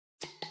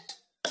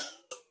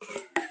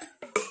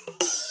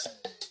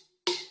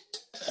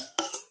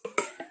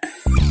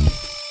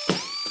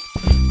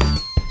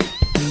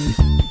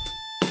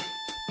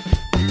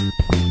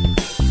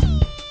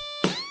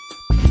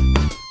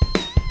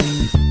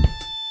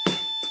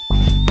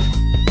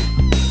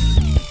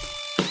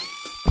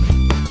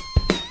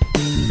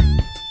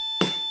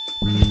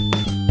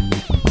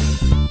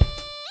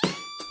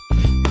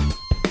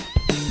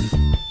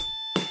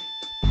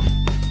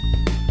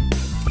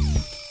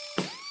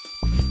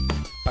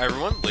Hi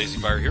everyone, Lazy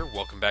Buyer here.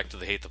 Welcome back to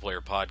the Hate the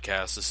Player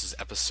podcast. This is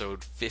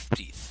episode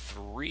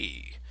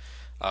 53.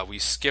 We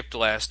skipped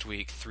last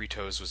week. Three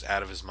Toes was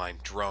out of his mind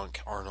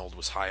drunk. Arnold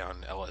was high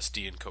on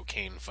LSD and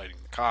cocaine fighting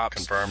the cops.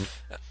 Confirmed.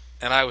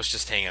 And I was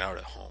just hanging out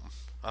at home.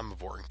 I'm a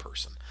boring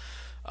person.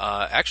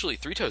 Actually,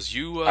 Three Toes,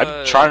 you...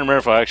 I'm trying to remember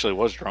if I actually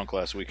was drunk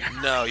last week.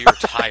 No, you were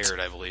tired,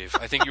 I believe.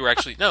 I think you were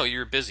actually... No, you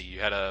were busy. You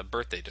had a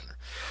birthday dinner.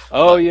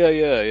 Oh,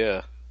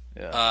 yeah.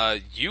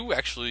 You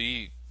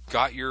actually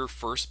got your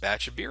first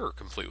batch of beer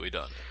completely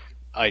done.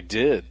 I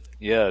did.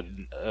 Yeah.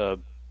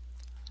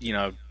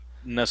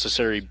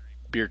 Necessary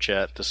beer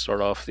chat to start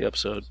off the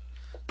episode.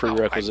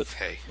 Prerequisite.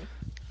 Hey.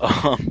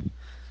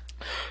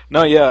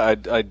 No, yeah,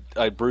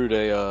 I brewed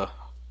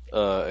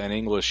an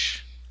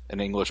English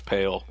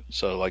pale,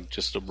 so like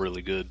just a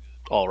really good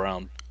all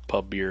around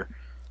pub beer.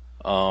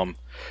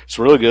 It's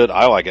really good.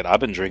 I like it.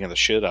 I've been drinking the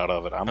shit out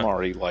of it. I'm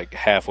already like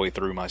halfway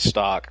through my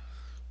stock.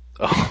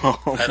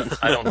 I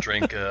don't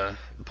drink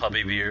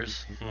puppy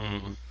beers.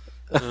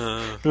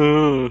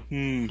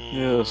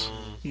 Yes,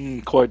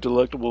 quite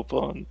delectable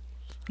fun.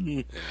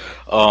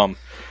 No,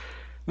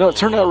 it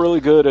turned out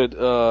really good. It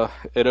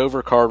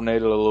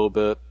overcarbonated a little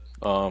bit,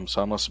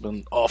 so I must have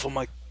been off of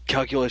my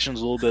calculations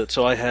a little bit.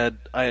 So I had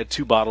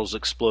 2 bottles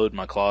explode in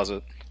my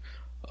closet,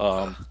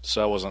 so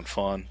that wasn't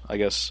fun. I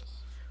guess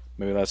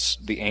maybe that's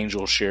the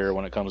angel share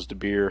when it comes to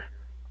beer.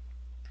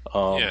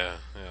 Yeah.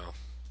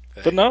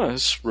 Hey. But no,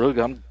 it's really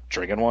good. I'm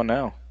drinking one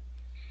now.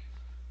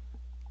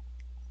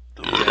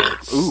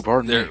 Ooh,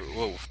 pardon me.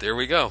 Whoa, there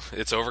we go.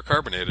 It's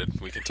overcarbonated.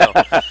 We can tell.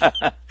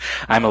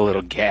 I'm a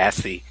little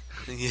gassy.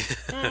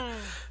 Yeah.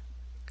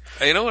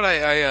 You know what?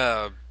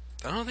 I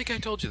don't think I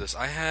told you this.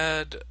 I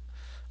had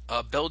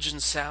a Belgian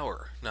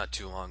sour not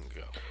too long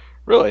ago.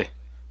 Really?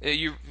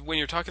 When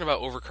you're talking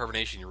about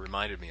overcarbonation, you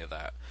reminded me of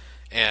that.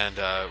 And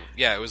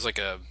it was like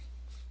a.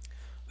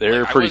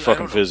 They're pretty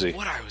fucking fizzy. I don't know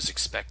what I was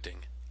expecting.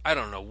 I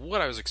don't know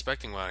what I was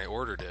expecting when I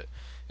ordered it.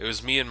 It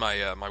was me and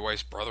my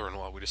wife's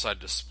brother-in-law. We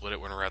decided to split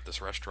it when we were at this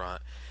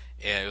restaurant,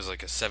 and it was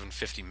like a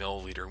 750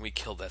 milliliter, and we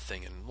killed that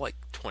thing in like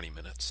 20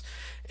 minutes.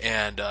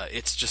 And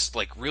it's just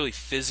like really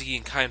fizzy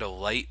and kind of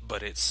light,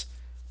 but it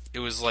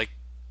was like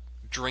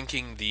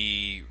drinking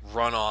the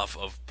runoff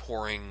of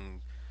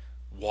pouring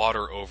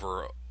water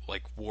over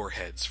like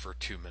warheads for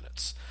 2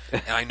 minutes.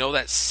 And I know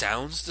that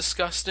sounds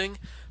disgusting,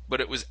 but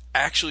it was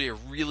actually a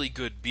really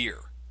good beer.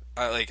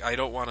 I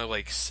don't want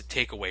to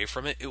take away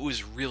from it. It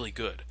was really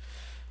good,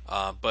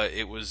 but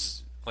it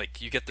was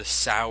like you get the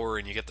sour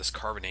and you get this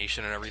carbonation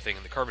and everything,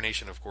 and the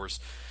carbonation, of course,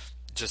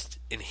 just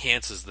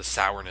enhances the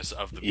sourness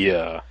of the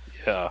beer.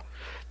 Yeah.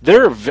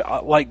 They're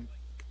like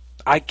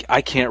I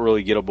can't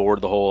really get aboard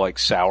the whole like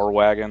sour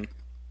wagon.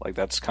 Like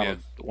that's kind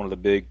of one of the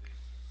big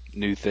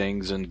new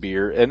things in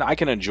beer, and I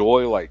can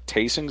enjoy like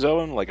tastings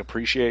of them, like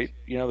appreciate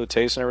the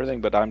taste and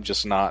everything, but I'm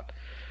just not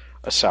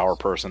a sour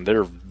person.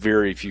 There are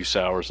very few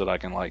sours that I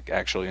can like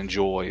actually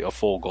enjoy a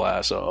full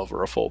glass of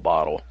or a full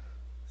bottle.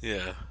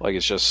 Yeah. Like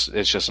it's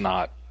just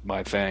not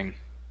my thing.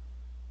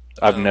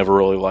 I've never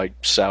really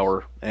liked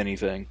sour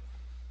anything.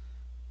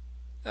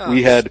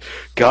 We had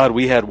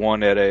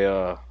one at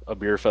a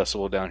beer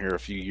festival down here a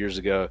few years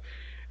ago,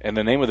 and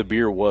the name of the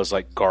beer was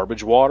like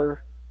garbage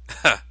water.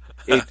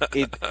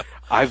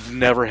 I've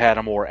never had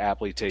a more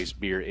aptly taste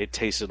beer. It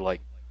tasted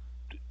like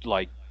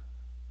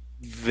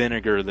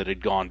vinegar that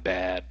had gone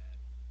bad.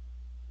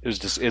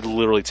 It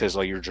literally tastes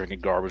like you're drinking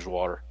garbage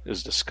water. It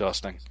was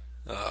disgusting.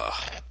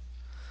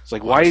 It's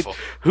like, wonderful.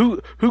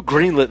 Who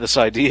greenlit this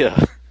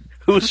idea?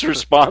 Who was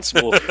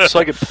responsible so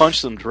I could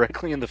punch them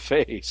directly in the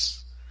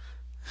face?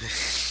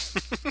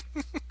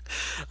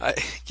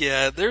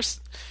 There's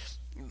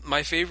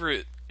my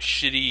favorite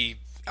shitty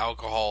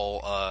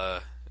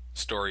alcohol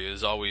story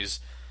is always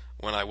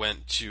when I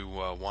went to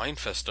Wine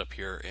Fest up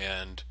here,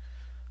 and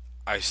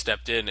I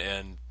stepped in,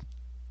 and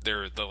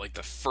they're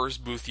the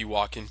first booth you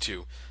walk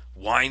into.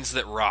 Wines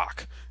that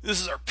rock.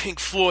 This is our Pink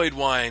Floyd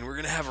wine. We're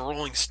going to have a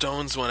Rolling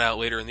Stones one out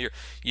later in the year.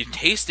 You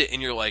taste it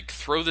and you're like,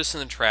 throw this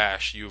in the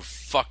trash. You've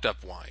fucked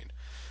up wine.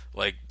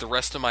 Like, the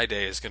rest of my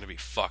day is going to be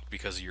fucked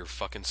because of your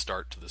fucking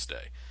start to this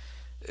day.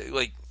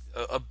 Like,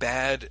 a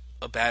bad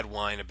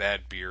wine, a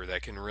bad beer,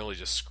 that can really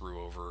just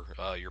screw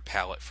over your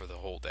palate for the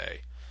whole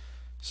day.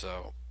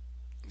 So,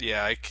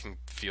 yeah, I can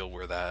feel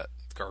where that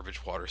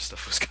garbage water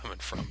stuff was coming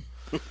from.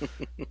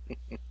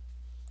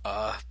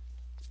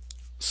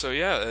 So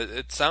yeah,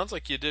 it sounds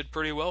like you did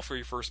pretty well for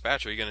your first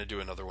batch. Are you going to do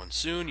another one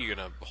soon? You're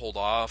going to hold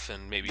off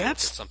and maybe look at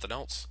something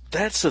else?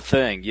 That's the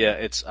thing.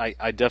 Yeah,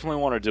 I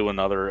definitely want to do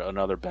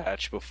another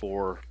batch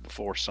before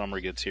summer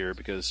gets here,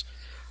 because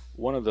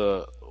one of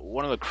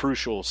the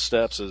crucial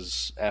steps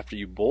is after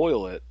you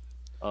boil it,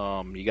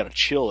 you got to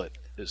chill it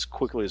as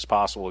quickly as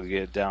possible to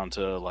get it down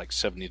to like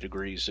 70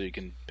 degrees so you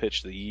can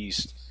pitch the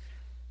yeast,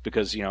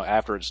 because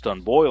after it's done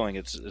boiling,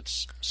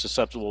 it's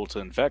susceptible to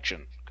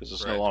infection because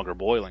it's no longer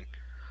boiling.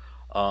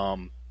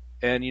 And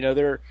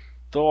there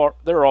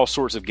are all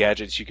sorts of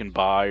gadgets you can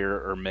buy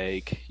or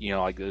make,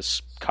 like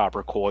this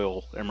copper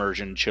coil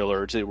immersion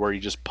chiller where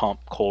you just pump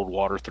cold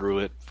water through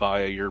it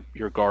via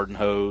your garden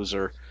hose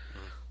or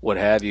what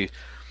have you.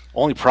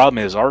 Only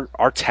problem is our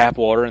tap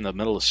water in the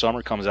middle of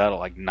summer comes out at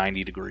like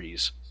 90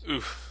 degrees.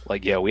 Oof.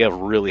 Like, yeah, we have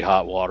really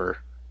hot water.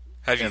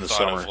 Have you in the thought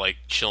summer. of like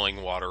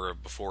chilling water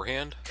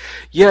beforehand?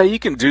 Yeah, you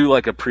can do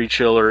like a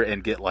pre-chiller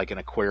and get like an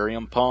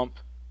aquarium pump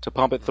to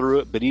pump it through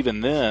it, but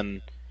even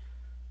then,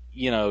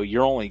 you know,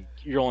 you're only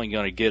going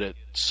to get it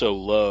so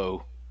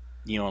low,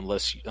 you know,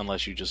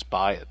 unless you just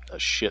buy a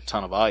shit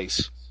ton of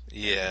ice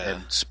Yeah.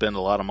 and spend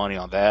a lot of money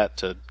on that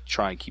to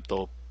try and keep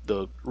the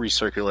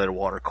recirculated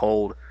water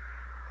cold.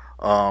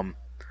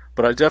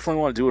 But I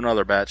definitely want to do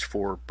another batch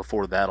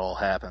before that all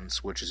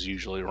happens, which is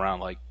usually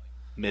around like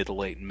mid to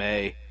late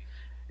May.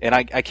 And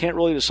I can't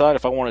really decide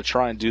if I want to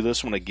try and do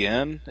this one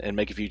again and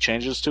make a few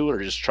changes to it,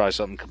 or just try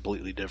something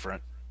completely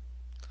different.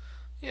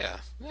 Yeah,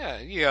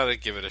 you gotta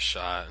give it a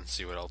shot and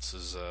see what else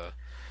is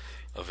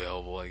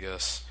available, I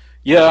guess.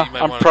 Yeah, You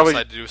might I'm want to probably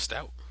decide to do a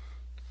stout.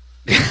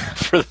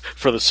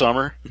 for the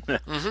summer.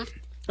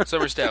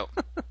 Summer stout.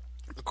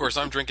 Of course,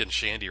 I'm drinking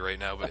Shandy right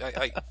now,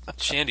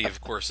 but Shandy,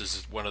 of course,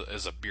 is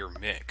a beer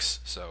mix,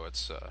 so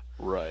it's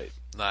Right.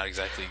 not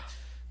exactly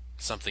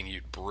something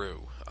you'd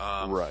brew.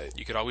 Right.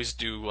 You could always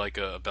do like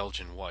a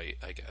Belgian white,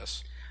 I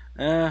guess.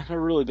 I've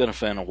really been a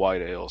fan of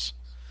white ales.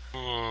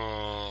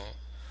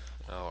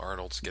 Oh,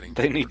 Arnold's getting.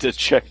 They need to his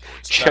check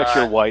boards.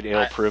 your white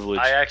ale privilege.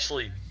 I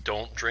actually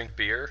don't drink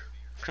beer.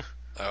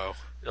 Oh,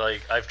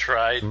 Like, I've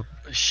tried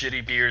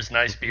shitty beers,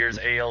 nice beers,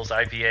 ales,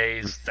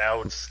 IPAs,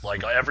 stouts,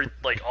 like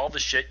all the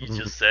shit you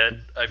just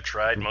said. I've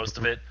tried most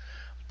of it,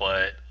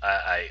 but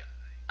I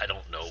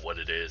don't know what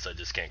it is. I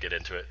just can't get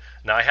into it.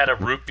 Now, I had a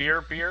root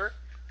beer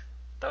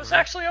that was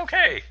actually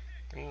okay,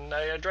 and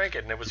I drank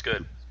it and it was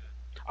good.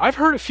 I've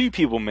heard a few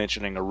people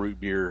mentioning a root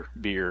beer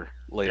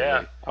lately.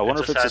 Yeah, I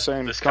wonder if it's the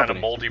same this company. kind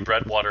of moldy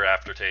bread water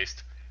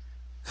aftertaste.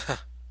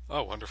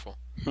 oh, wonderful.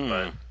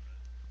 But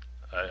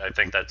I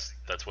think that's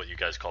what you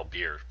guys call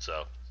beer.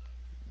 So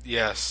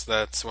Yes,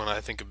 that's when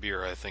I think of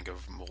beer. I think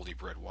of moldy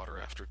bread water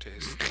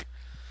aftertaste.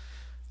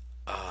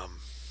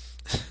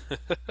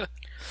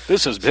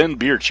 This has been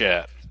Beer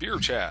Chat. Beer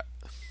Chat,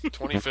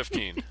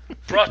 2015.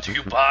 brought to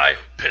you by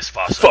Piss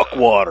Pasta. Fuck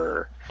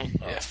water.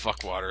 Yeah,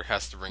 fuck water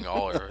has to bring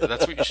all.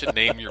 That's what you should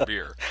name your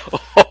beer.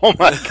 Oh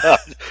my god.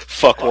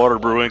 Fuck Water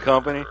Brewing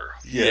Company.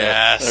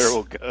 Yes. There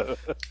we go.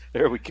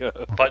 There we go.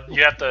 But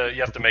you have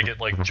to make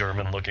it like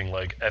German looking,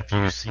 like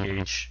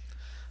FUCH.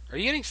 Are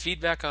you getting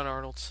feedback on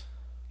Arnold's?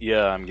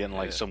 Yeah, I'm getting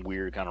like Yeah. some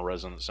weird kind of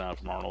resonant sound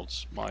from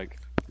Arnold's mic.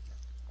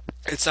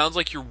 It sounds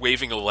like you're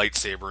waving a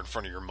lightsaber in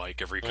front of your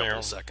mic every couple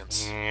of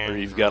seconds. Or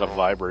you've got a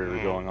vibrator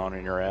going on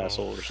in your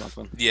asshole or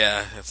something.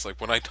 Yeah, it's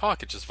like when I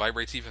talk, it just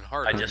vibrates even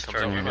harder. I and just comes out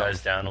turned you my mouth.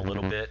 guys down a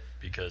little bit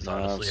because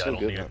honestly, I still don't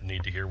good, though.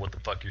 need to hear what the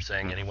fuck you're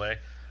saying anyway,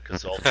 because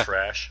it's all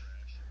trash.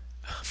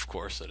 Of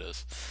course it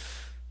is.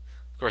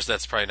 Of course,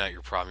 that's probably not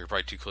your problem. You're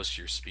probably too close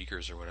to your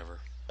speakers or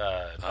whatever.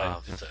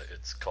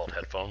 It's called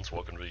headphones.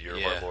 Welcome to the year of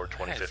Yeah. our Lord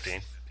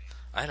 2015.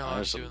 I know, Oh, I'm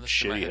there's doing some this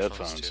to my shitty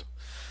headphones headphones. too.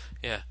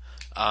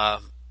 Yeah.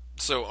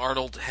 So,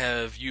 Arnold,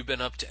 have you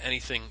been up to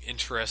anything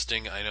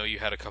interesting? I know you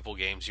had a couple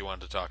games you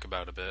wanted to talk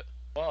about a bit.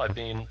 Well, I've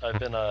been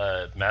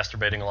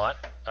masturbating a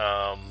lot.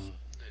 Oh,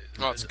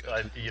 that's good.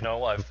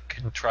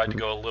 I've tried to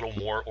go a little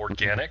more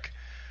organic.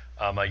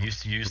 I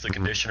used to use the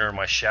conditioner in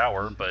my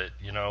shower, but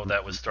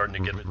that was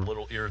starting to get a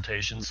little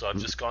irritation. So I've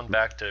just gone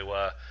back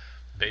to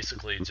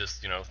basically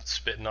just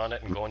spitting on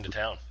it and going to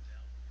town.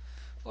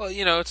 Well,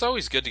 it's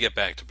always good to get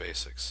back to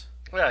basics.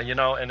 Yeah,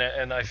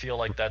 and I feel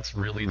like that's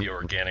really the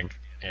organic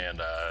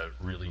and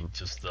really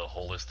just the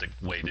holistic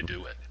way to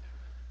do it.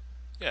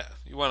 Yeah,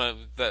 you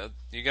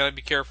got to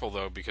be careful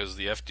though, because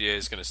the FDA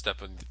is going to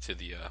step into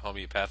the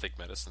homeopathic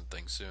medicine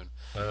thing soon.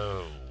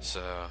 Oh,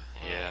 So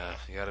yeah,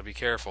 you got to be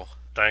careful.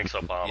 thanks,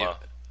 Obama.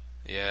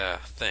 Yeah,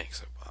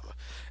 thanks, Obama.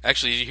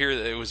 Actually, did you hear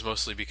that it was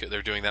mostly because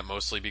they're doing that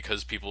mostly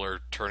because people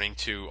are turning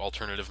to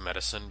alternative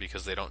medicine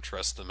because they don't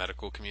trust the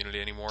medical community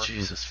anymore.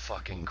 Jesus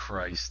fucking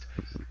Christ.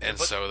 And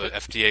so the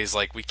FDA is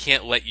like, we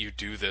can't let you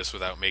do this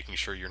without making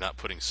sure you're not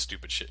putting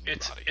stupid shit in your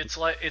body. It's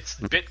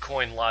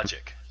Bitcoin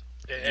logic.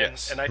 And,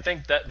 Yes. and I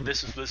think that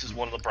this is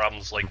one of the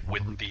problems, like,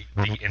 with the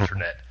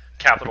internet,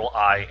 capital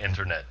I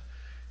internet,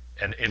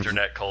 and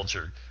internet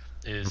culture,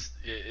 is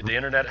the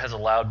internet has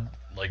allowed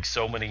like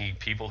so many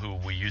people who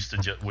we used to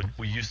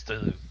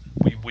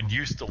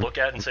look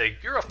at and say,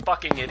 you're a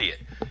fucking idiot,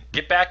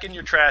 get back in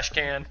your trash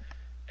can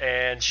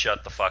and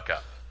shut the fuck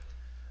up.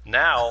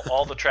 Now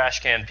all the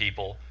trash can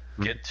people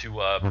get to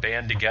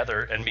band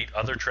together and meet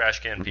other trash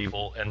can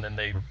people, and then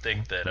they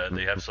think that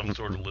they have some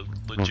sort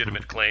of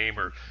legitimate claim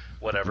or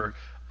whatever.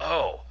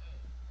 Oh,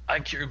 I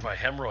cured my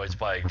hemorrhoids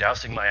by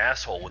dousing my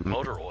asshole with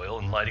motor oil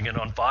and lighting it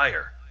on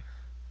fire.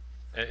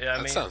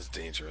 That sounds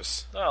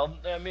dangerous. Well,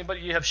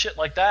 but you have shit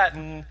like that,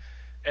 and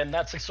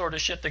that's the sort of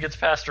shit that gets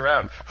passed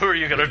around. Who are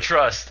you going to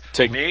trust?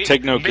 Take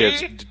note,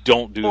 kids.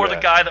 Don't do or that.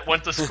 the guy that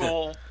went to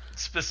school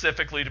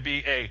specifically to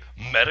be a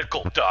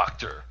medical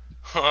doctor?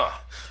 Huh.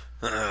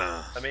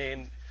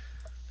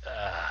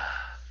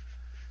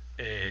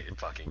 It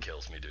fucking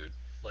kills me, dude.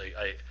 Like,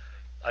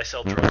 I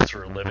sell drugs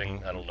for a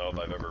living. I don't know if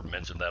I've ever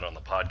mentioned that on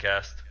the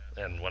podcast.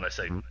 and when I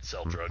say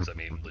sell drugs, I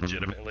mean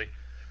legitimately.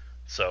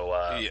 So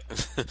Yeah.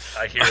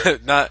 I hear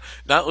not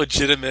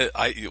legitimate.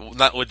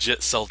 Not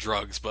legit sell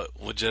drugs, but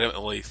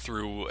legitimately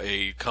through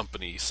a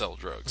company sell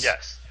drugs.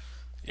 yes,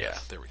 Yeah.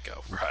 There we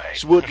go. right,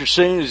 So what you're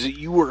saying is that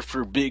you work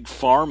for Big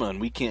Pharma and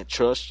we can't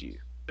trust you.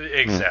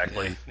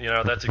 exactly.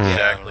 That's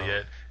exactly Yeah.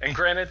 it. And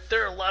granted,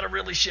 there are a lot of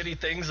really shitty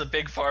things that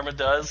Big Pharma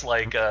does,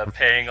 like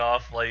paying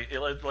off. Like,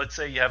 let's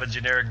say you have a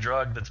generic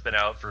drug that's been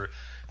out for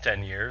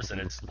 10 years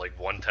and it's like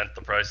 1/10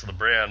 the price of the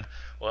brand.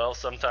 Well,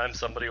 sometimes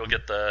somebody will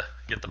get the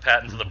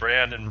patent to the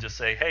brand and just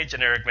say, "Hey,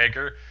 generic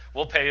maker,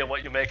 we'll pay you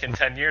what you make in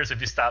 10 years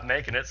if you stop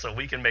making it, so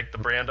we can make the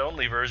brand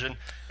only version,"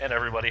 and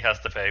everybody has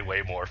to pay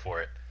way more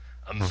for it.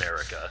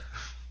 America.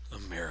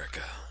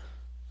 America.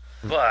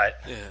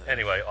 But Yeah.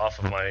 anyway, off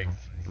of my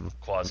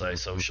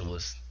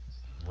quasi-socialist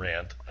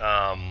rant.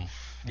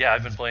 Yeah,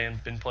 I've been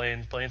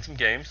playing some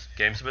games.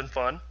 Games have been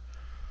fun.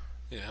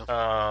 Yeah.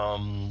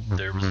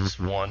 There was this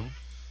one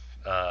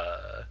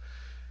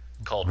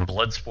called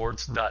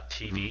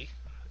Bloodsports.tv.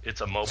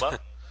 It's a MOBA,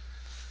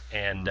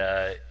 and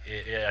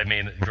I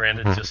mean,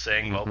 granted, just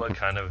saying MOBA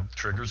kind of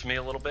triggers me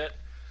a little bit,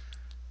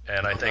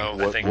 and I think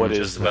no. I think What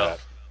just is about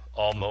that?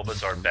 all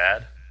MOBAs are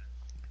bad.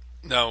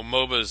 No,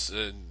 MOBA's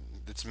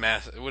it's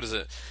mass. What is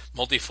it?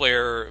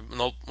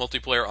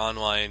 Multiplayer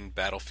online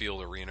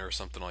battlefield arena or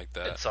something like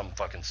that. It's something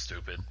fucking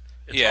stupid.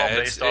 It's Yeah, all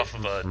based off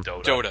of a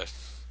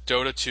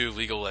Dota 2,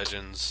 League of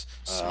Legends,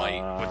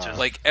 Smite, which is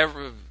like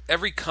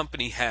every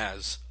company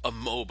has a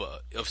MOBA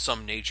of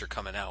some nature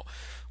coming out.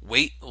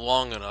 Wait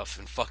long enough,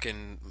 and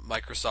fucking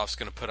Microsoft's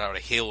going to put out a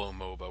Halo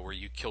MOBA where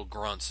you kill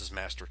grunts as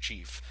Master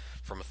Chief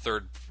from a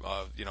third,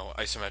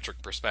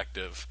 isometric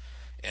perspective,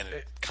 and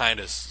it kind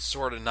of,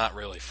 sort of, not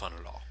really fun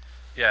at all.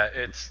 Yeah,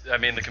 I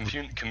mean, the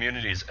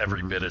community is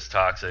every bit as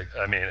toxic.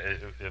 I mean,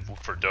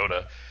 for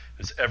Dota,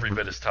 it's every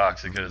bit as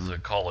toxic as a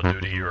Call of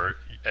Duty or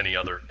any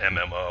other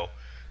MMO.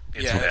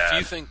 It's Yeah, bad. if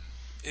you think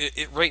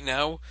right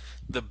now,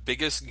 the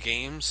biggest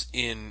games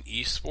in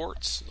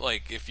esports,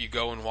 like if you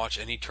go and watch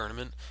any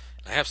tournament,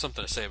 I have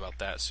something to say about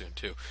that soon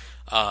too.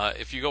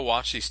 If you go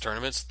watch these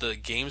tournaments, the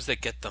games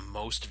that get the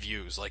most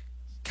views, like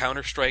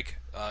Counter-Strike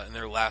in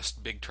their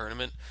last big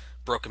tournament,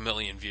 broke 1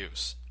 million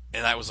views.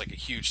 And that was like a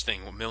huge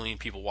thing, 1 million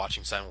people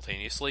watching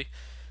simultaneously.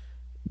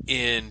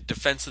 In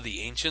Defense of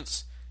the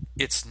Ancients,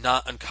 it's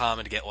not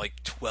uncommon to get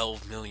like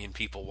 12 million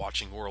people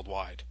watching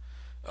worldwide.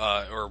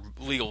 Or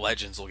League of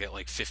Legends will get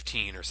like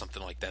 15 or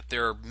something like that.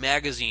 There are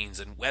magazines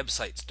and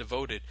websites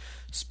devoted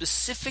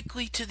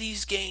specifically to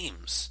these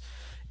games.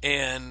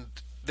 And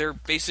they're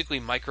basically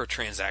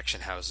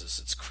microtransaction houses.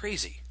 It's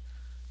crazy.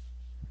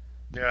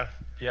 Yeah,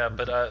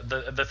 but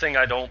the thing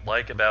I don't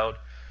like about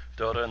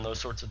Dota and those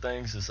sorts of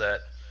things is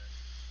that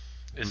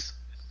is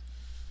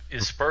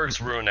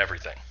Spurgs ruin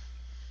everything.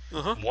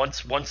 Uh-huh.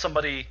 Once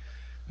somebody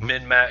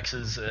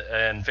min-maxes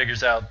and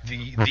figures out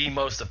the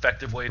most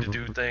effective way to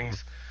do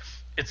things,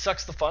 it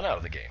sucks the fun out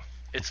of the game.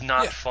 It's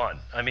not fun.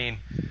 I mean,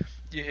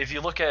 if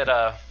you look at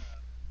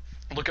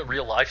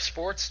real life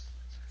sports,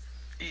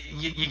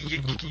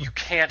 you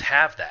can't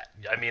have that.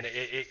 I mean,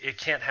 it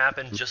can't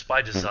happen just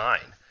by design.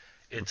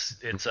 It's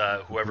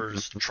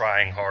whoever's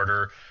trying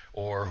harder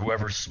or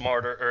whoever's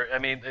smarter, or I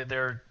mean,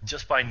 they're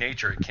just by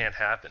nature it can't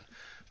happen.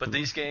 But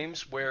these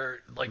games where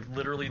like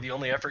literally the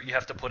only effort you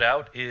have to put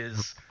out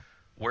is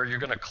where you're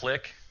going to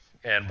click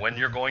and when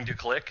you're going to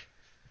click,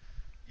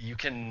 you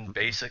can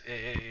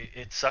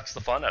it sucks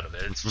the fun out of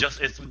it. It's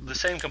the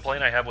same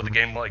complaint I have with a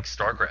game like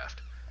StarCraft.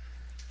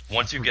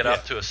 Once you get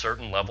up to a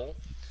certain level,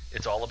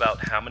 it's all about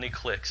how many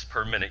clicks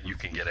per minute you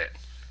can get in.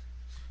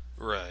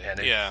 Right.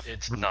 And yeah.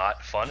 it's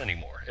not fun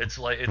anymore. It's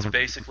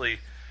basically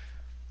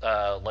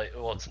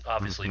it's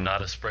obviously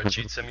not a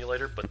spreadsheet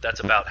simulator, but that's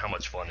about how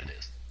much fun it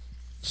is.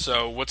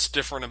 So, what's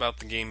different about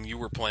the game you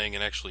were playing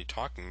and actually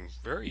talking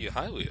very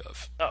highly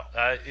of? Oh,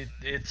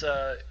 it's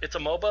a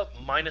MOBA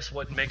minus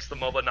what makes the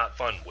MOBA not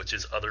fun, which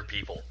is other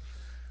people.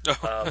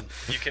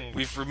 You can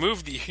We've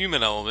removed the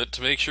human element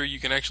to make sure you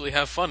can actually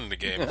have fun in the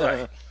game.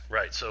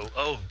 right. So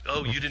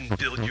you didn't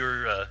build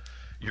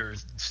your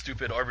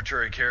stupid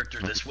arbitrary character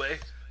this way,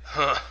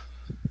 huh?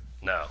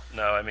 No.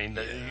 I mean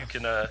you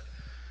can.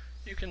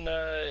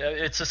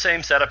 It's the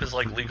same setup as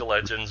like League of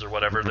Legends or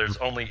whatever. There's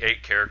only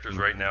 8 characters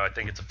right now. I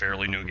think it's a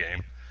fairly new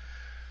game.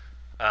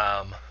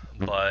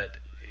 But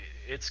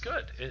it's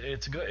good.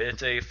 It's good.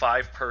 It's a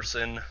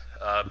 5-person,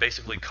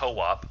 basically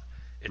co-op.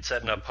 It's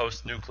set in a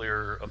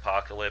post-nuclear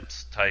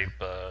apocalypse type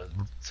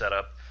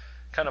setup,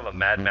 kind of a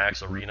Mad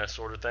Max arena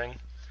sort of thing.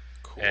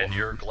 Cool. And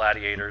you're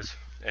gladiators,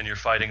 and you're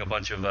fighting a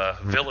bunch of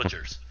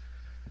villagers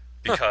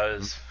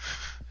because,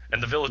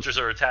 and the villagers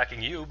are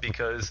attacking you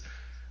because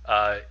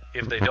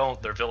if they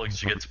don't, their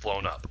village gets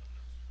blown up,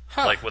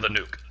 like with a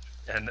nuke.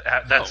 And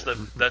that's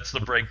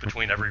the break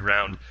between every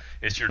round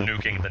is you're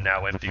nuking the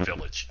now empty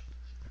village.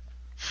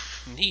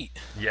 Neat.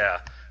 Yeah,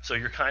 so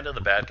you're kind of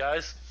the bad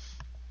guys.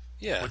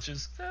 Yeah. Which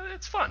is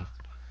it's fun.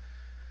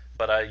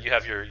 But you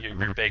have your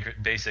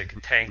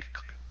basic tank,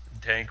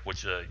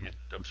 which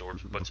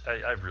absorbs a bunch.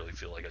 I really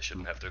feel like I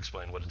shouldn't have to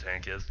explain what a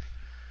tank is.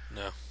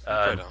 No,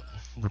 I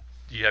don't.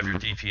 your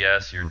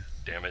DPS, your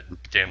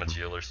damage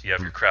dealers. You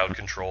have your crowd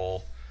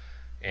control,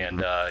 and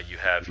you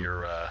have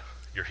your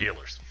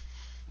healers.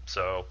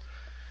 So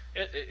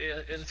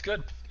it's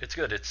good. It's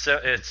good.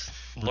 It's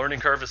learning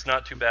curve is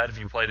not too bad if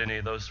you played any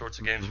of those sorts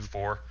of games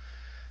before.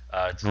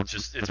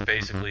 It's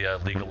basically a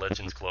League of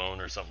Legends clone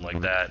or something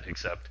like that,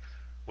 except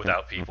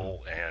without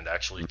people and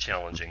actually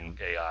challenging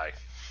AI.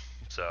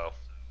 So,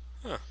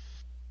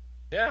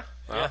 yeah.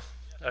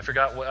 I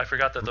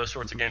forgot that those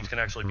sorts of games can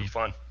actually be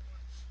fun.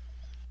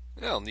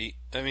 Yeah, neat.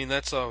 I mean,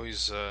 that's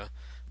always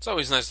it's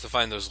always nice to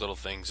find those little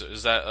things.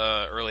 Is that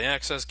a early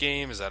access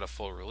game? Is that a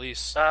full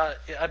release? I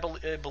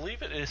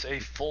believe it is a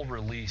full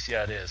release.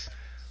 Yeah, it is.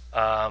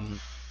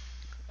 Hellbender,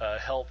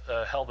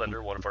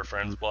 one of our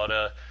friends, bought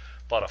a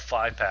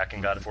 5-pack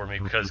and got it for me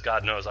because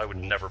God knows I would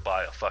never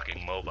buy a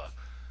fucking MOBA.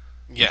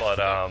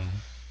 Yeah.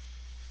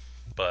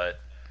 But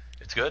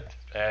it's good,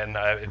 and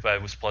I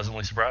was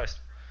pleasantly surprised.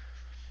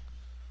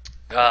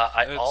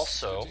 I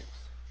also,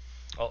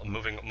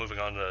 moving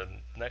on to the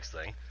next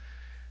thing.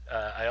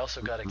 I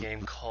also got a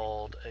game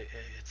called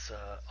it's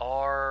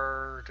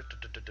R. God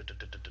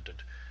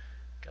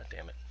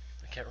damn it,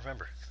 I can't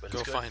remember. But it's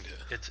Go good. find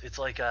it. It's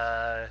like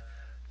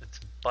it's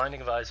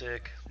Binding of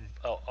Isaac.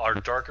 Our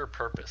Darker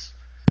Purpose.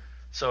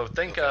 So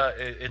think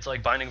it's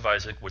like Binding of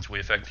Isaac, which we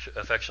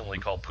affectionately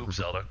call Poop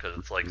Zelda because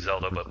it's like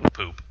Zelda but with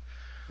poop.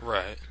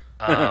 Right.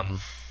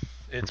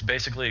 It's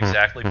basically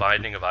exactly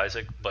Binding of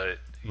Isaac, but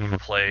you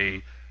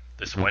play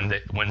this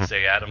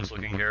Wednesday Addams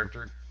looking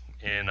character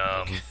in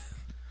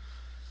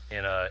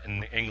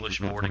an English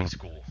boarding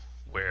school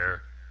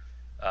where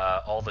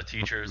all the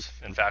teachers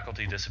and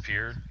faculty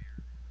disappeared,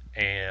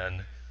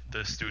 and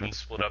the students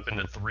split up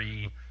into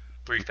three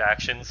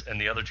factions, and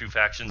the other two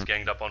factions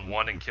ganged up on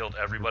one and killed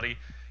everybody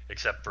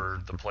except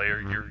for the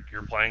player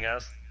you're playing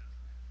as.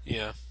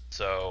 Yeah.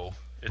 So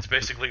it's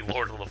basically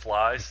Lord of the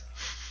Flies.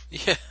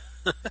 Yeah.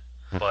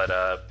 but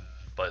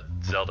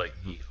Zelda,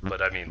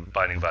 but I mean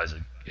Binding of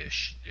Isaac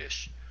ish.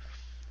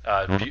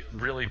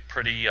 Really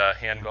pretty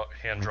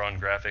hand-drawn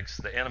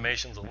graphics. The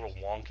animation's a little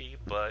wonky,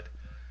 but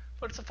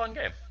it's a fun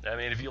game. I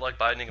mean, if you like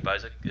Binding of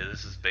Isaac,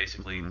 this is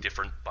basically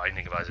different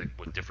Binding of Isaac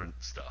with different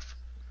stuff.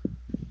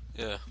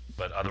 Yeah.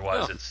 But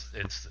otherwise,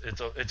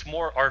 it's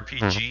more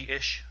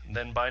RPG-ish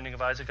than Binding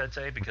of Isaac, I'd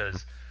say,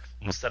 because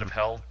instead of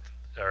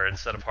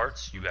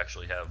hearts, you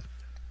actually have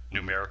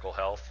numerical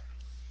health,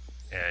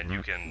 and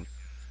you can.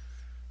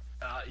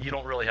 You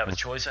don't really have a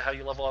choice of how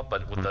you level up,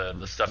 but with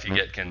the stuff you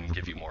get can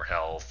give you more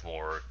health,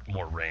 more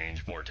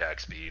range, more attack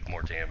speed,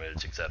 more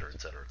damage, etc.,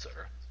 etc.,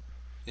 etc.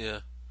 Yeah.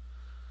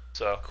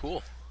 So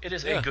Cool. It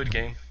is a good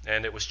game,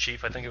 and it was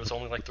cheap. I think it was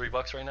only like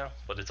 $3 right now,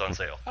 but it's on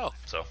sale. Oh.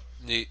 So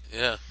Neat.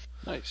 Yeah.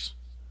 Nice.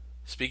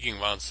 Speaking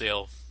of on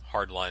sale,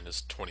 Hardline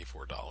is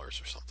 $24 or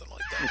something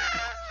like that.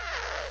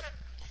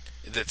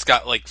 It's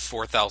got like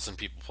 4,000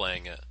 people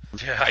playing it.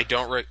 yeah, I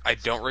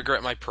don't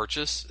regret my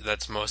purchase.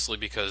 That's mostly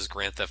because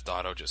Grand Theft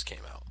Auto just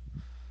came out.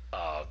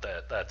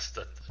 that's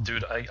the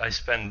dude.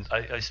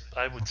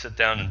 I would sit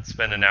down and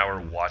spend an hour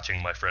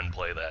watching my friend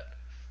play that.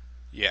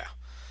 Yeah.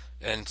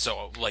 And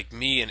so, like,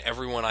 me and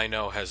everyone I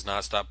know has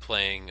not stopped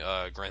playing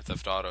Grand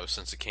Theft Auto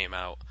since it came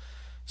out.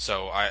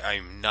 So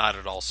I'm not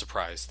at all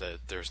surprised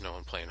that there's no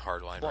one playing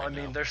Hardline Well, right I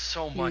mean, now. there's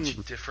so much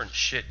different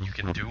shit you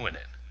can do in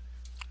it.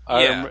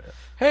 Yeah.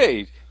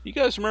 Hey, you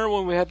guys remember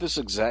when we had this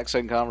exact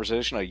same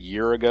conversation a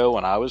year ago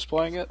when I was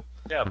playing it?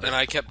 Yeah, but And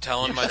I kept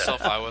telling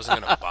myself I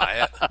wasn't going to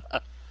buy it.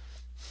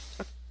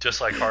 just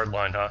like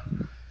Hardline, huh?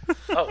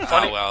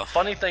 Oh,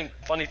 funny thing.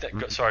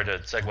 Sorry to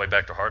segue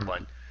back to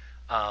Hardline.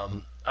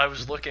 I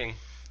was looking,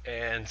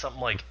 and something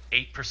like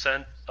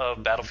 8%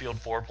 of Battlefield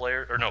 4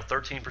 players, or no,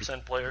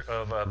 13%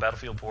 of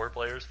Battlefield 4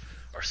 players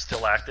are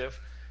still active,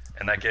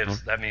 and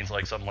that means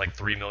like something like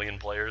 3 million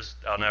players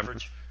on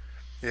average.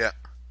 Yeah.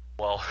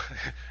 Well,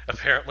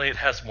 apparently it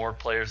has more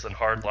players than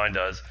Hardline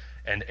does,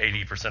 and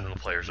 80% of the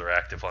players are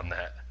active on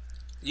that.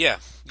 Yeah.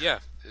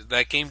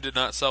 That game did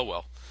not sell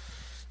well.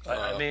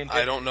 I mean,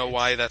 I don't know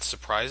why that's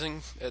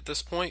surprising at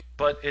this point.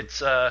 But it's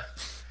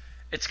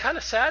kind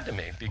of sad to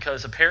me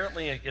because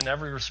apparently, in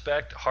every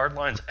respect,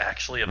 Hardline's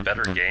actually a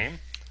better game.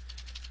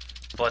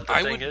 But the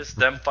thing is,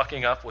 them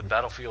fucking up with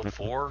Battlefield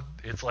 4,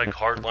 it's like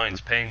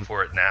Hardline's paying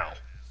for it now.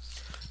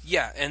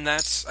 Yeah, and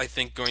that's, I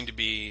think, going to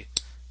be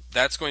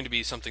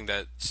something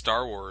that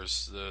Star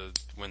Wars,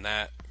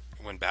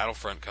 when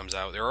Battlefront comes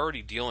out, they're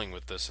already dealing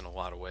with this in a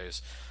lot of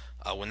ways.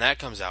 When that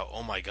comes out,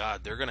 oh my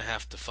god, they're going to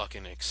have to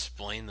fucking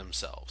explain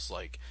themselves.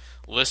 Like,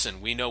 listen,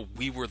 we know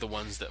we were the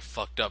ones that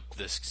fucked up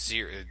this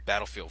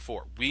Battlefield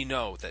 4. We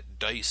know that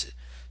DICE,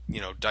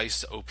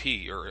 DICE OP,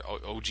 or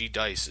OG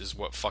DICE is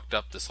what fucked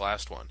up this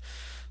last one.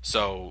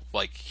 So,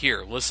 like,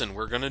 here, listen,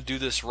 we're going to do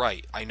this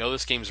right. I know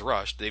this game's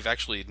rushed. They've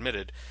actually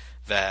admitted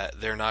that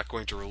they're not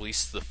going to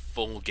release the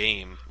full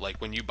game. Like,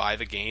 when you buy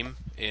the game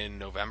in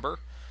November,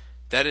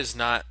 that is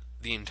not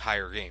the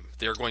entire game.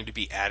 They're going to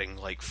be adding,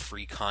 like,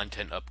 free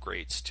content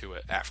upgrades to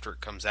it after it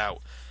comes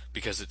out,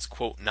 because it's,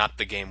 quote, not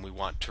the game we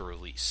want to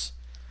release.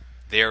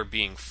 They are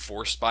being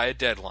forced by a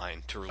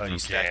deadline to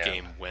release that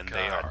game when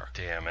they are.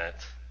 Damn it.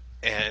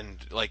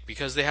 And like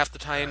because they have to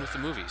tie in with the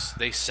movies.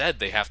 They said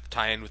they have to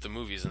tie in with the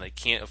movies, and they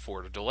can't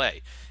afford a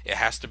delay. It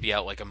has to be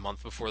out like a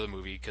month before the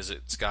movie because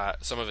it's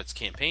got some of its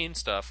campaign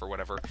stuff or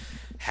whatever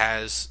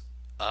has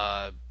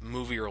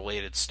movie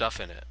related stuff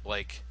in it,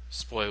 like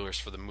spoilers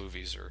for the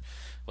movies or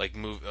like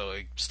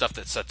like stuff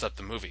that sets up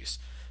the movies.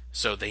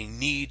 So they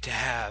need to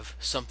have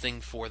something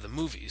for the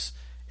movies,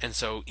 and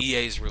so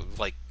EA's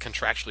like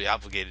contractually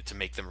obligated to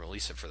make them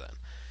release it for them.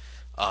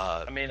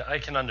 I mean, I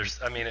can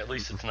understand. I mean, at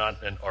least it's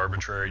not an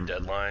arbitrary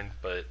deadline.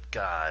 But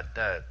God,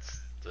 that's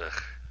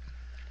ugh.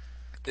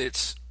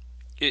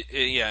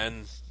 Yeah,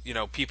 and you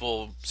know,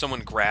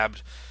 someone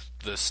grabbed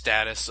the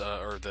status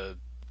or the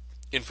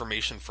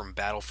information from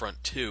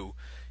Battlefront 2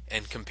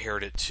 and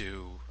compared it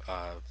to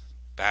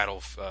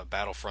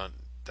Battlefront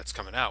that's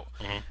coming out,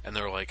 and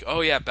they're like, "Oh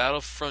yeah,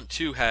 Battlefront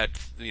 2 had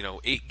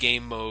 8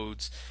 game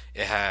modes.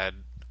 It had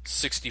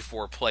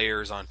 64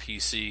 players on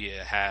PC.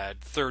 It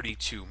had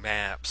 32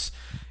 maps.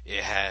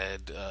 It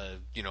had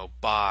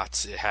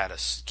bots. It had a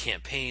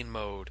campaign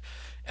mode,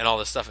 and all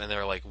this stuff." And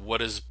they're like, "What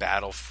does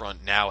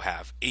Battlefront now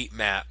have? 8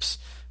 maps,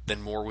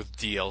 then more with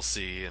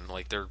DLC." And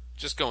like they're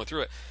just going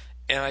through it.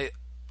 And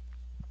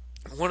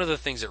one of the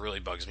things that really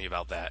bugs me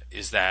about that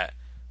is that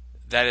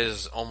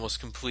is almost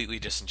completely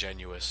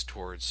disingenuous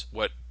towards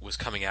what was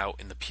coming out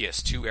in the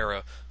PS2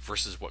 era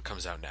versus what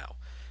comes out now.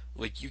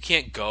 Like, you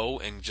can't go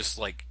and just,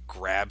 like,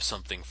 grab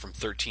something from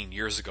 13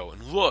 years ago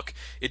and look,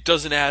 it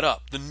doesn't add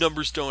up. The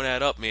numbers don't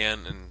add up,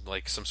 man. And,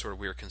 like, some sort of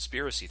weird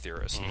conspiracy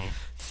theorist.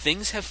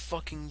 Things have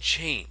fucking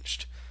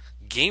changed.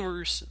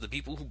 Gamers, the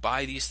people who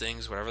buy these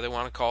things, whatever they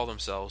want to call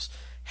themselves,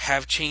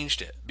 have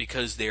changed it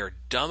because they are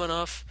dumb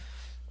enough,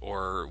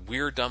 or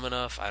we're dumb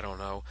enough, I don't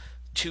know,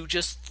 to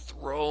just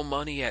throw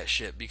money at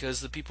shit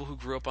because the people who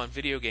grew up on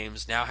video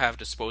games now have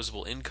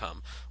disposable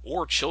income,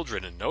 or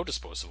children and no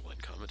disposable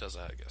income. It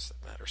doesn't, I guess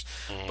that matters.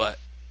 But,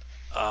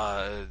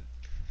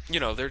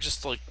 they're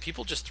just like,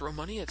 people just throw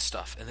money at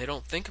stuff and they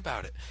don't think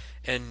about it.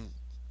 And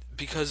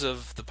because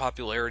of the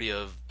popularity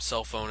of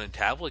cell phone and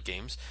tablet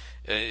games,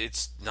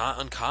 it's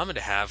not uncommon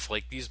to have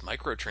like these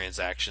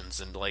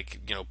microtransactions and like,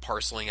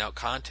 parceling out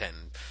content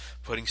and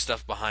putting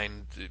stuff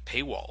behind the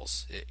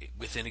paywalls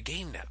within a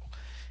game now.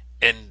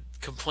 And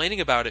complaining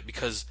about it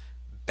because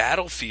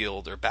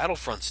Battlefield or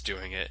Battlefront's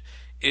doing it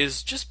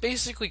is just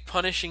basically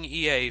punishing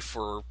EA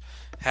for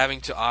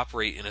having to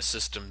operate in a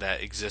system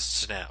that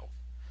exists now.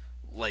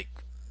 Like,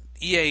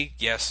 EA,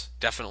 yes,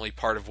 definitely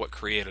part of what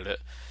created it,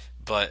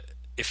 but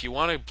if you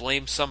want to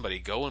blame somebody,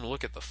 go and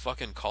look at the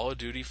fucking Call of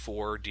Duty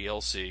 4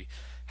 DLC,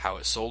 how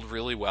it sold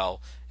really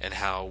well, and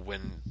how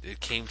when it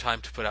came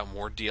time to put out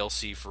more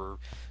DLC for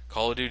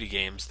Call of Duty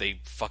games, they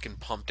fucking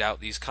pumped out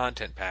these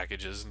content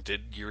packages and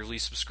did yearly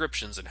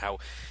subscriptions, and how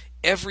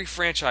every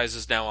franchise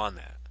is now on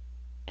that.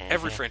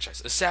 Every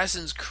franchise.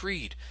 Assassin's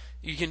Creed,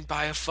 you can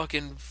buy a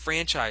fucking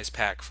franchise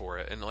pack for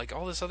it, and like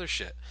all this other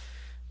shit.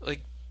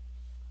 Like,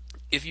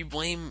 if you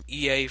blame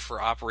EA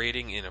for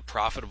operating in a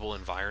profitable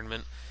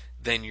environment,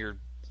 then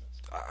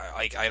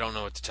I don't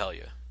know what to tell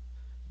you.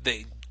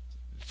 They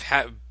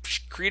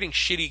creating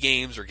shitty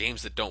games or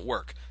games that don't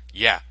work.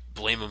 Yeah,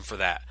 blame them for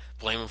that.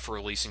 Blame them for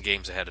releasing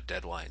games ahead of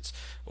deadlines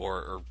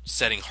or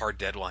setting hard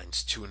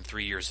deadlines 2 and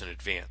 3 years in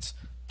advance.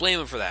 Blame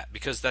them for that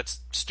because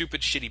that's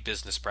stupid, shitty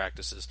business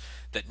practices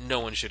that no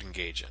one should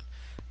engage in.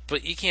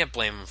 But you can't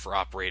blame them for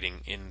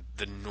operating in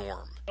the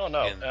norm. Oh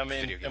no, I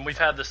mean, and we've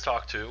had this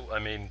talk too. I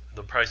mean,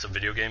 the price of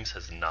video games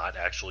has not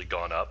actually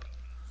gone up.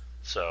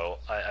 So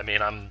I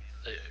mean, I'm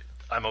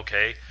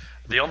okay.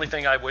 The only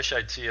thing I wish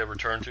I'd see a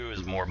return to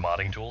is more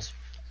modding tools.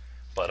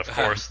 But of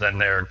course, then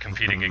they're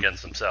competing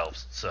against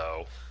themselves.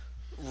 So.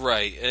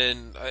 Right,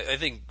 and I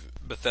think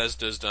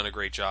Bethesda's done a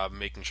great job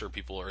making sure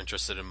people are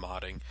interested in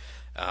modding.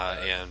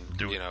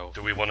 Do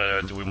we want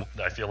to?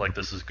 I feel like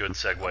this is a good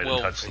segue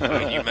to touch.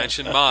 When you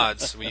mentioned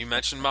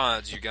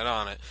mods, you got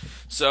on it.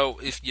 So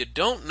if you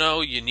don't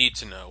know, you need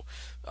to know.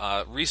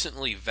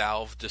 Recently,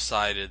 Valve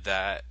decided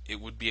that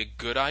it would be a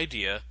good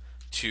idea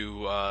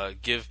to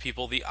give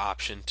people the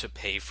option to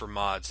pay for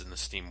mods in the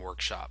Steam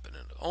Workshop, and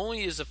it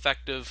only is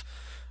effective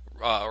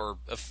or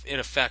in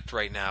effect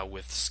right now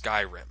with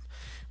Skyrim,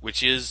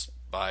 which is,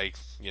 by,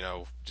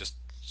 just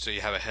so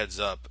you have a heads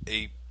up,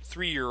 a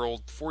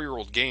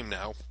 4-year-old game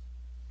now.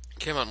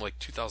 Came out in like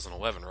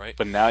 2011, right?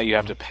 But now you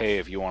have to pay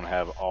if you want to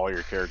have all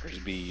your characters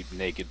be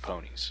naked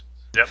ponies.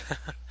 Yep.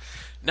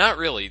 Not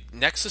really.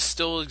 Nexus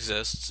still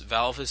exists.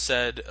 Valve has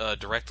said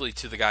directly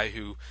to the guy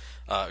who,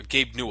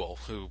 Gabe Newell,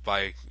 who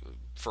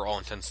for all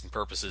intents and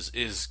purposes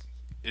is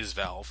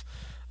Valve,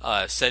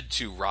 said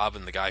to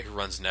Robin, the guy who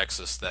runs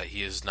Nexus, that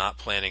he is not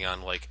planning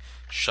on like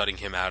shutting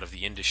him out of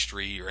the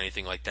industry or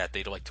anything like that.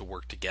 They'd like to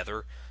work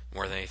together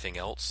more than anything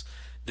else.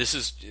 This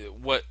is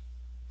what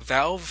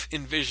Valve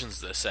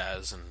envisions this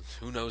as, and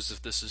who knows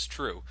if this is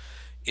true,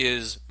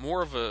 is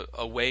more of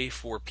a way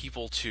for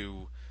people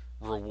to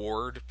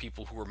reward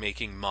people who are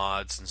making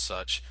mods and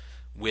such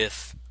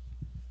with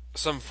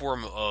some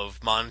form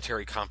of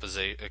monetary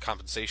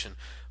compensation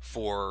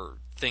for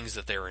things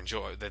that they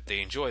enjoy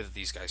that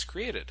these guys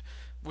created,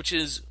 which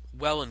is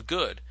well and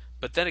good.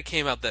 But then it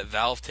came out that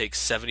Valve takes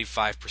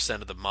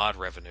 75% of the mod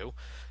revenue,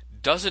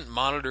 doesn't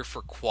monitor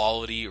for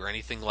quality or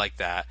anything like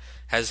that,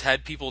 has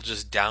had people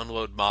just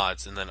download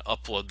mods and then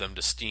upload them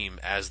to Steam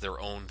as their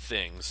own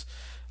things,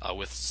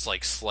 with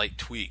like slight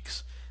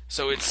tweaks.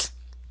 So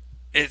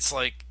it's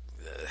like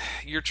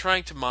you're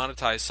trying to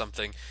monetize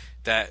something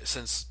that,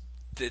 since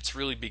it's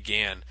really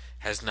began,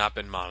 has not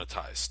been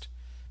monetized.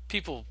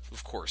 People,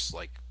 of course,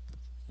 like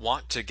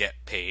want to get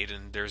paid,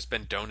 and there's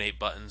been donate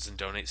buttons and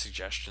donate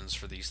suggestions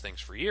for these things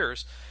for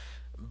years,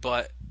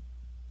 but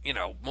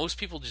most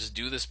people just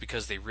do this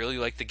because they really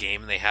like the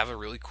game and they have a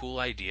really cool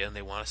idea and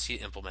they want to see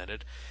it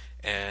implemented.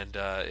 And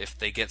if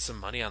they get some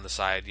money on the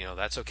side,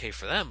 that's okay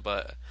for them.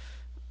 But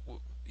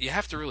you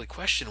have to really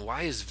question,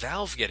 why is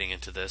Valve getting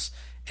into this?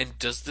 And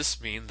does this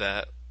mean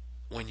that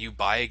when you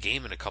buy a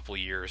game in a couple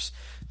years,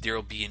 there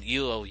will be an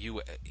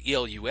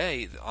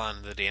ELUA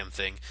on the damn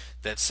thing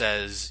that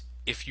says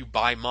if you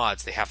buy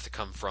mods, they have to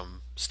come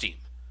from Steam?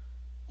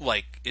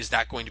 Like, is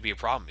that going to be a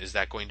problem? Is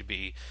that going to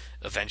be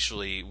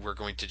eventually they're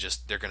going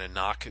to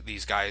knock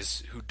these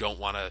guys who don't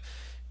want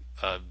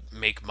to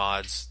make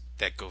mods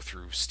that go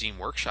through Steam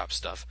Workshop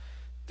stuff?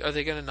 Are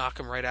they going to knock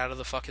them right out of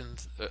the fucking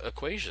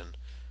equation?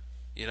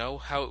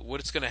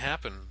 What's going to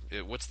happen?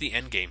 What's the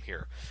end game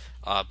here?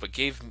 But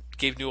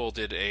Gabe Newell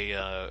did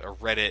a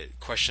Reddit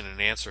question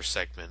and answer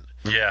segment.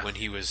 Yeah. When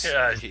he was.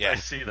 I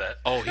see that.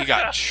 Oh, he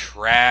got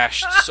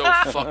trashed so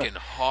fucking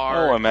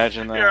hard. Oh,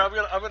 imagine that. Here,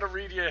 I'm gonna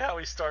read you how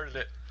he started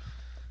it.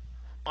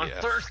 On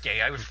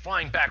Thursday, I was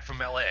flying back from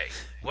LA.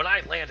 When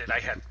I landed, I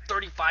had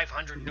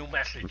 3,500 new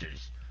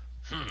messages.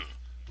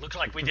 Looks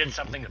like we did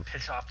something to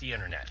piss off the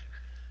internet.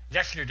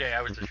 Yesterday,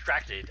 I was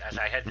distracted as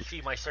I had to see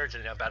my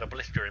surgeon about a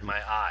blister in my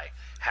eye.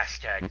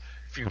 Hashtag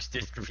Fuchs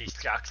dystrophy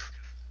sucks.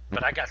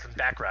 But I got some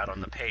background on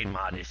the paid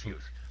mod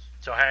issues.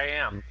 So here I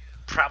am,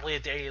 probably a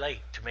day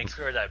late, to make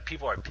sure that if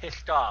people are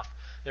pissed off,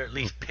 they're at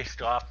least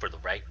pissed off for the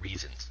right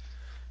reasons.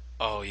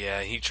 Oh yeah,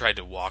 he tried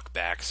to walk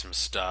back some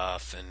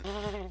stuff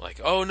and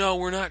like, oh no,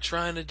 we're not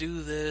trying to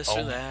do this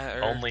or that.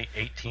 Or... Only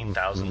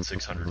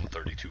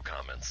 18,632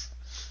 comments.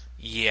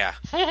 Yeah.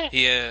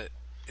 It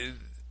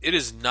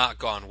has not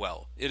gone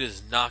well. It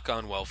has not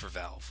gone well for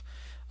Valve.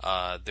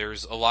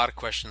 There's a lot of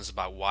questions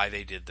about why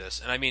they did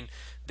this. And I mean,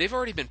 they've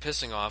already been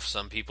pissing off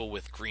some people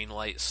with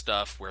Greenlight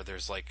stuff where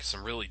there's like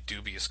some really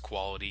dubious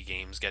quality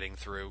games getting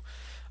through.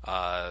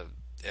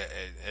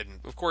 And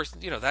of course,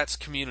 that's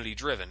community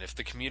driven. If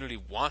the community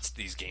wants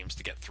these games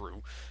to get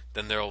through,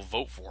 then they'll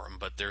vote for them.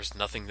 But there's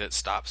nothing that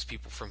stops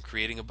people from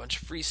creating a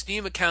bunch of free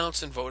Steam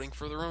accounts and voting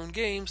for their own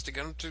games to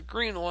get them to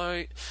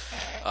Greenlight.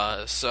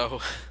 So,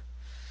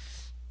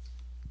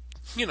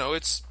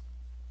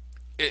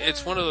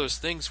 it's one of those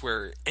things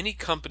where any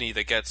company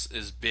that gets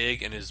as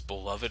big and as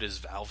beloved as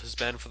Valve has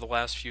been for the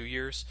last few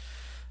years,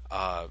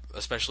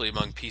 especially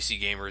among PC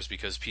gamers,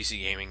 because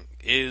PC gaming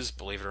is,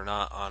 believe it or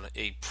not, on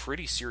a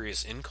pretty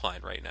serious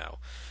incline right now.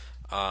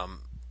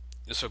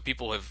 So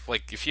people have,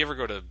 like, if you ever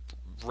go to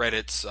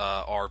Reddit's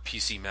our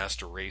PC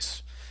Master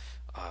Race,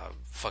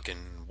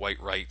 fucking white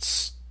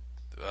rights,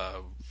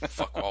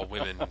 fuck all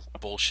women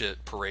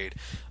bullshit parade.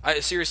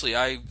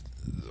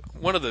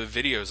 One of the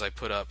videos I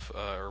put up,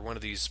 or one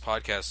of these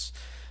podcasts,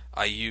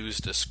 I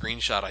used a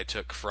screenshot I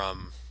took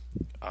from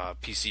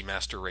PC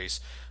Master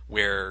Race,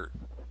 where,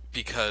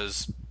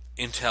 because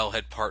Intel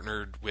had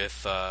partnered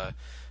with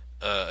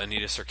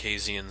Anita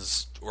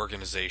Sarkeesian's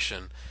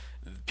organization,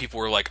 people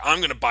were like, I'm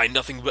going to buy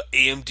nothing but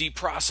AMD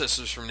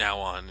processors from now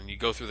on. And you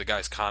go through the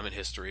guy's comment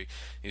history,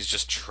 he's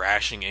just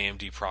trashing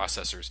AMD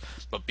processors.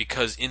 But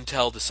because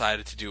Intel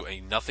decided to do a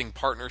nothing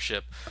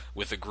partnership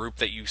with a group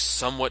that you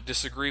somewhat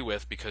disagree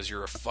with, because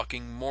you're a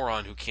fucking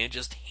moron who can't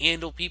just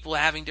handle people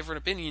having different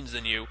opinions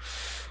than you,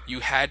 you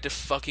had to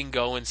fucking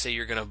go and say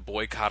you're going to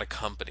boycott a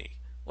company.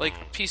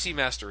 Like, PC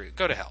Master,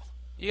 go to hell.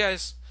 You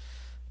guys,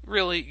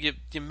 really,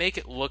 you make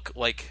it look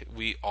like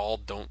we all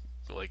don't,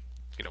 like,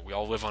 we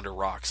all live under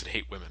rocks and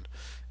hate women.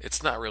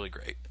 It's not really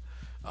great.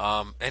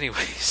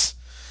 Anyways,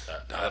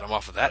 now that I'm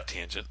off of that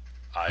tangent,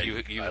 you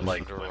I live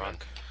like under a women.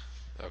 rock.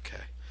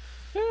 Okay.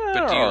 Yeah,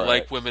 But do you all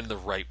like right. women the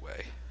right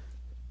way?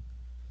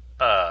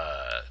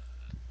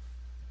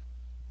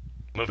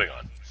 Moving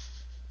on.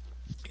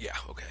 Yeah,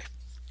 okay.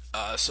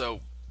 So,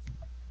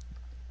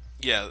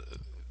 yeah,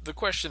 the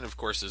question, of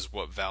course, is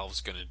what Valve's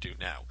going to do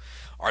now.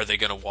 Are they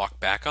going to walk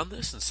back on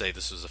this and say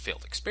this was a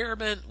failed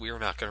experiment? We're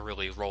not going to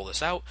really roll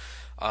this out.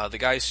 The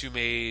guys who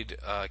made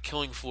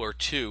Killing Floor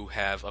 2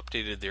 have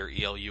updated their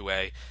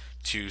ELUA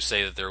to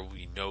say that there will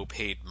be no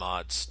paid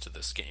mods to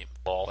this game.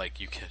 Like,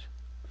 you can...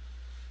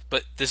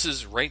 But this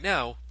is, right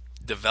now,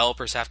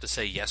 developers have to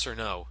say yes or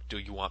no, do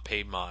you want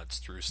paid mods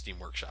through Steam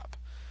Workshop?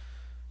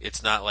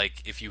 It's not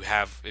like if you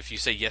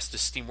say yes to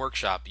Steam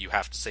Workshop, you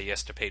have to say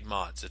yes to paid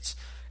mods. It's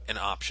an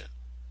option.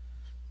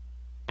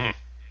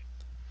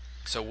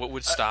 So what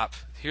would stop...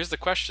 Here's the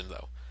question,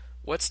 though.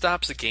 What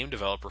stops a game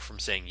developer from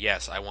saying,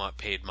 yes, I want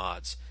paid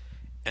mods,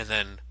 and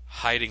then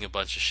hiding a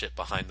bunch of shit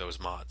behind those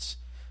mods?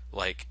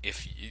 Like,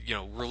 if,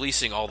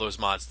 releasing all those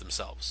mods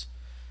themselves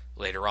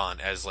later on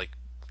as, like,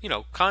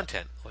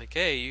 content. Like,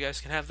 hey, you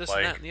guys can have this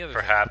and that and the other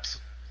thing. perhaps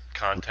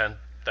content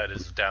that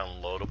is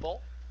downloadable.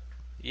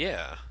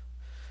 Yeah.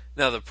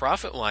 Now, the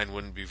profit line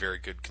wouldn't be very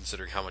good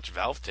considering how much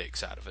Valve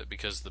takes out of it,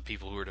 because the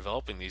people who are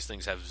developing these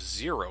things have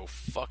zero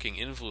fucking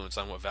influence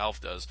on what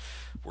Valve does,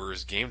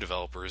 whereas game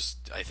developers,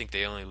 I think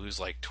they only lose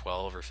like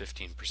 12 or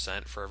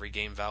 15% for every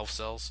game Valve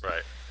sells.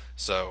 Right.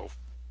 So,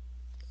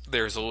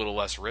 there's a little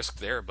less risk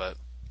there, but,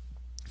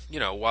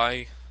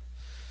 why...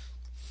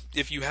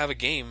 If you have a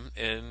game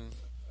and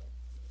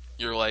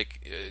you're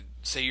like,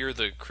 say you're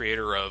the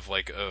creator of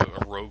like a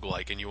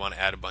roguelike and you want to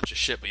add a bunch of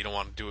shit, but you don't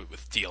want to do it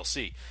with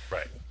DLC.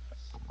 Right.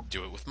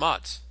 Do it with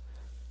mods.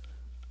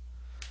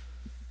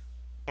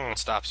 What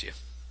stops you?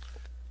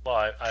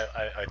 Well,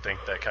 I think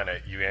that kind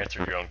of, you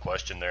answered your own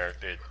question there.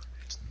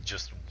 It's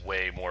just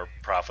way more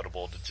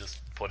profitable to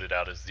just put it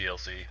out as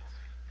DLC.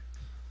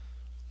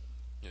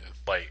 Yeah.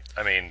 Like,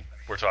 I mean,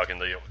 we're talking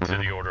to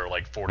the order of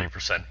like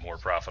 40% more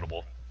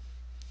profitable.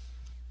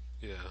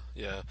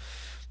 Yeah.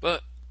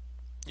 But,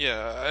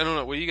 yeah, I don't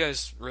know. What do you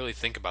guys really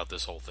think about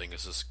this whole thing?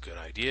 Is this a good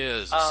idea?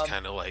 Is this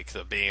kind of like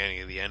the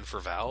beginning of the end for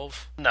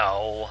Valve?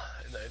 No,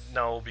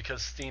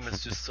 because Steam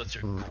is just such a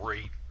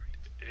great...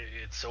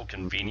 It's so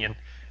convenient,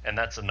 and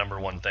that's the number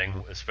one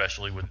thing,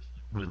 especially with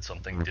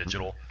something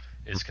digital,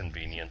 is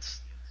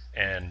convenience.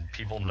 And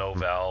people know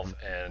Valve,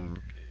 and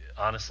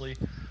honestly,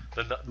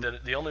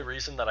 the only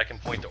reason that I can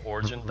point to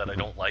Origin that I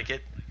don't like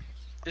it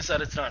is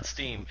that it's not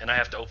Steam, and I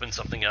have to open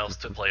something else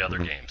to play other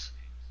games.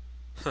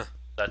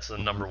 That's the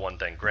number one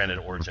thing. Granted,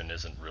 Origin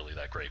isn't really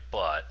that great,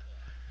 but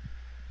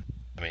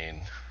I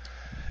mean,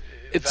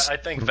 I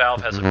think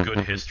Valve has a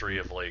good history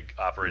of like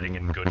operating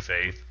in good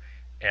faith,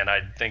 and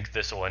I think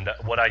this will end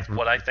up what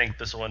I think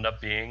this will end up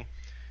being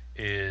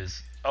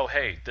is, oh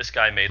hey, this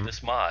guy made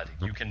this mod,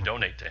 you can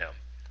donate to him,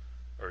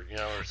 or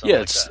or something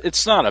like that.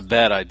 It's not a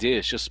bad idea.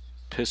 It's just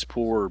piss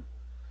poor,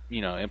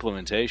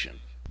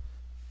 implementation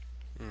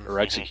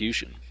or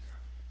execution.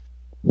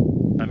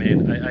 I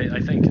mean, I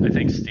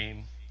think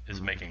Steam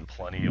is making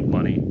plenty of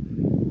money,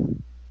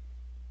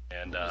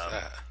 and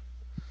I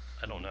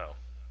don't know.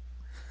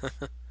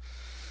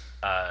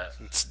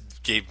 It's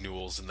Gabe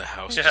Newell's in the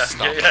house Yeah, just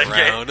stomping yeah,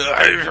 around.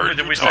 I heard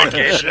Did you we talking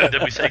say shit.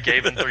 Did we say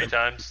Gaben 3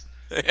 times?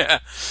 Yeah.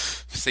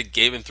 Say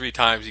Gaben 3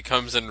 times. He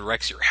comes in and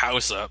wrecks your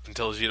house up and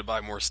tells you to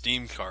buy more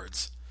Steam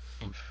cards.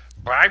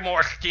 Buy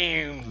more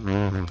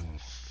Steam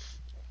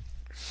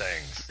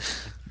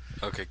things.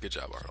 Okay, good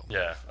job, Arnold.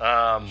 Yeah.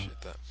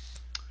 Shit that.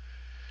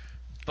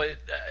 But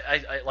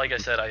I like I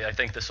said, I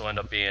think this will end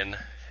up being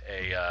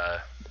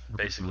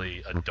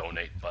basically a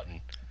donate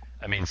button.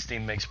 I mean,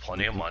 Steam makes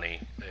plenty of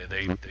money.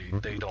 They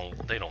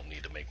don't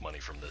need to make money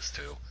from this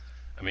too.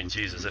 I mean,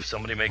 Jesus, if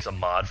somebody makes a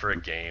mod for a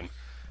game,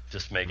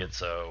 just make it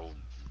so,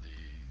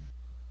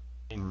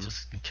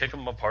 just kick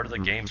them a part of the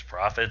game's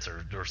profits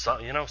or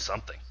something,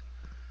 something.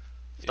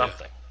 Yeah.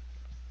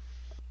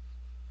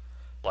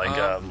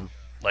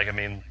 Like I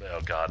mean,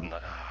 oh God,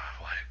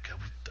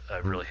 I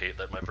really hate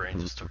that my brain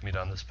just took me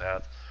down this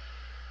path.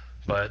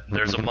 But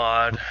there's a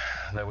mod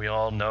that we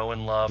all know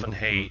and love and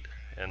hate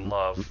and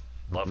love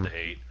to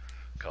hate,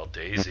 called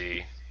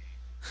DayZ.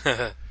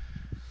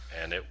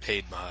 And it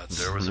Paid mods.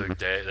 there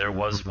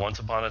was once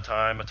upon a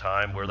time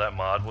where that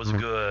mod was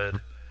good,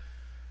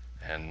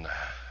 and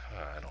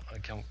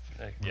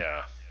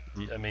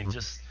I mean,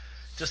 just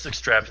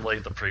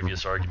extrapolate the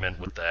previous argument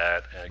with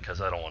that,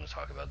 because I don't want to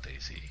talk about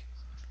DayZ.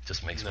 It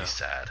just makes me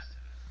sad.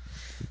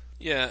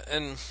 Yeah,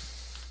 and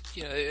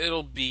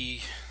it'll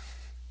probably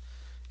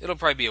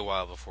be a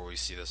while before we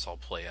see this all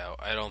play out.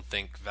 I don't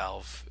think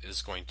Valve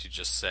is going to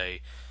just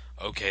say,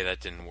 okay, that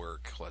didn't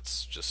work,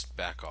 let's just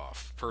back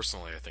off.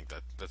 Personally, I think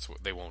that's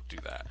what they won't do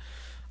that,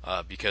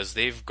 because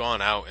they've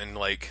gone out and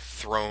like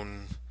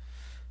thrown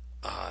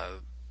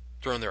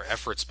their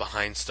efforts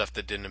behind stuff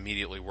that didn't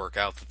immediately work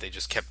out, that they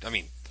just kept. I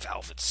mean,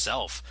 Valve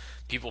itself,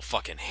 people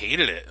fucking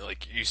hated it.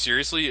 Like, you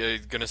seriously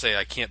gonna say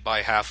I can't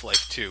buy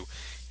Half-Life 2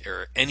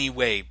 or any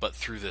way but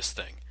through this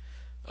thing?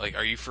 Like,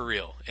 are you for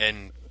real?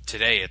 And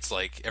today it's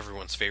like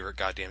everyone's favorite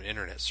goddamn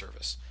internet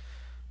service.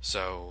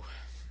 So,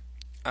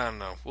 I don't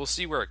know. We'll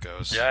see where it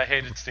goes. Yeah, I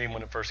hated Steam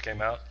when it first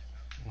came out.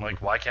 I'm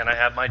like, why can't I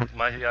have my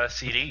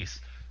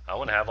CDs? I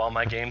want to have all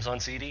my games on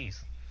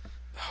CDs.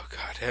 Oh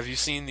God, have you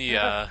seen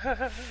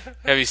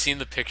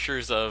the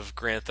pictures of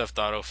Grand Theft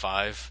Auto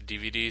 5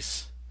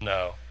 DVDs?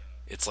 No.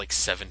 It's like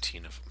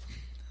 17 of them.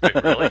 Wait,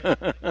 really?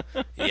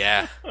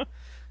 Yeah.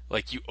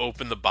 Like, you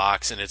open the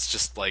box and it's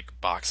just like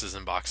boxes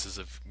and boxes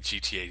of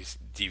GTA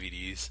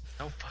DVDs.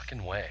 No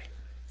fucking way.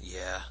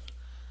 Yeah.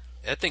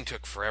 That thing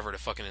took forever to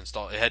fucking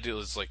install. It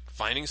was like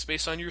finding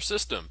space on your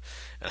system.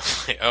 And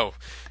I'm like, oh,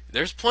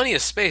 there's plenty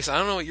of space. I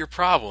don't know what your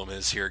problem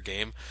is here,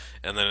 game.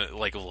 And then it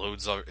like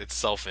loads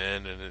itself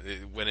in, and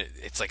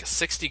it's like a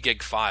 60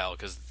 gig file,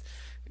 because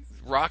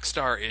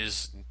Rockstar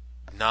is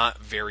not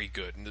very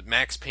good. And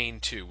Max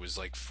Payne 2 was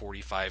like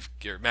 45,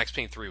 or Max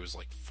Payne 3 was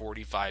like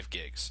 45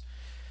 gigs.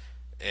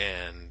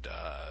 And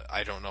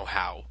I don't know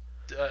how.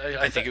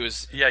 I think it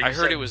was. Yeah, I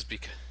heard it was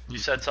because you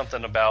said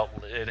something about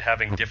it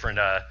having different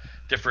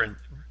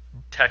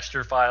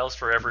texture files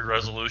for every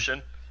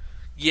resolution.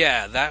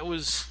 Yeah, that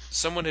was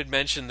someone had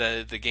mentioned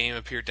that the game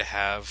appeared to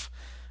have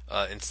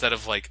instead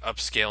of like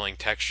upscaling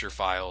texture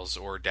files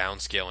or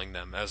downscaling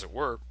them, as it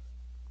were,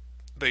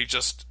 they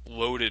just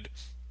loaded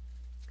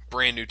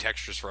brand new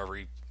textures for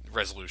every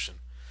resolution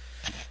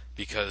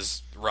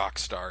because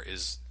Rockstar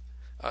is.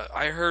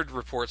 I heard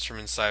reports from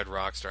inside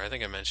Rockstar. I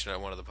think I mentioned it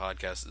on one of the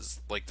podcasts.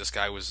 Is like this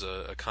guy was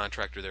a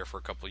contractor there for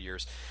a couple of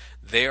years.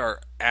 They are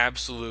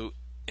absolute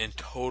and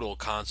total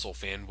console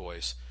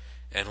fanboys,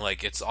 and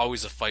like it's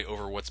always a fight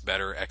over what's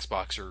better,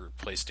 Xbox or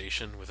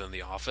PlayStation within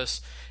the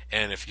office.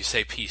 And if you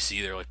say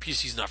PC, they're like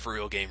PC's not for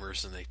real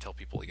gamers, and they tell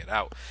people to get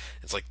out.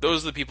 It's like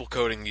those are the people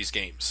coding these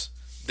games.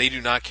 They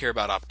do not care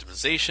about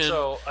optimization.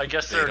 So I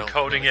guess They they're don't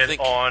coding really it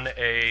think. on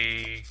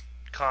a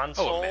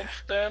console Mac.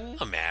 then?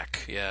 A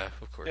Mac, yeah,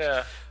 of course.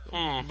 Yeah.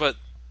 But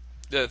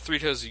Three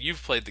Toes,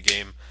 you've played the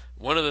game.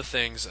 One of the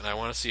things, and I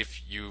want to see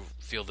if you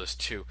feel this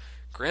too,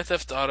 Grand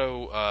Theft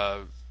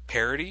Auto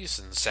parodies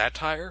and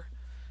satire,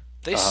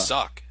 they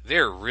suck.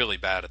 They're really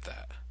bad at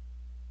that.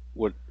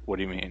 What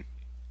do you mean?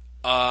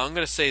 I'm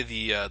gonna say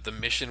the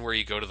mission where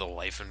you go to the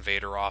Life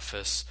Invader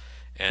office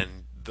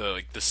and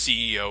the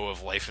CEO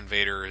of Life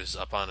Invader is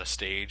up on a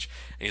stage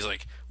and he's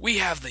like, "We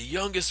have the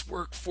youngest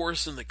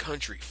workforce in the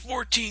country,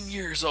 14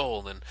 years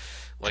old," and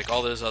like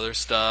all this other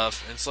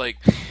stuff. And it's like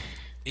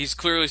he's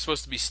clearly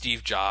supposed to be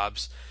Steve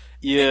Jobs.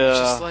 Yeah, And it's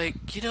just like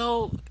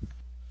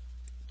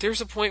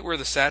there's a point where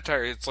the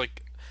satire, it's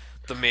like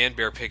the Man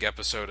Bear Pig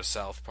episode of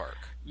South Park.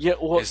 yeah.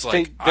 Well, It's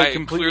like, they clearly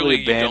completely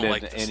you don't abandoned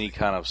like this any thing.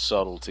 kind of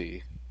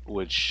subtlety,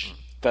 which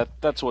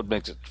that's what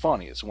makes it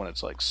funny. Is when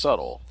it's like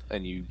subtle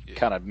and you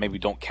kind of maybe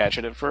don't catch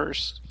it at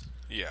first.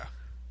 Yeah.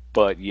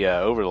 But yeah,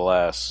 over the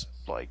last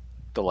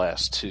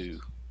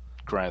two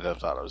Grand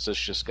Theft Autos, it's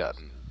just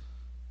gotten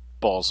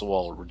balls to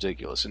wall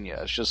ridiculous, and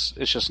yeah, it's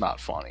just not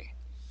funny.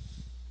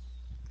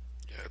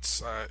 Yeah,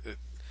 it's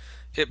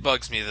it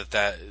bugs me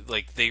that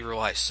like they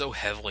rely so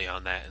heavily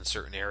on that in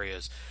certain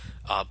areas,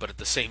 but at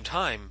the same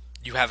time,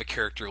 you have a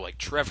character like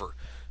Trevor,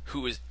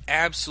 who is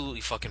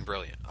absolutely fucking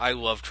brilliant. I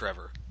love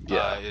Trevor.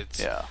 Yeah, It's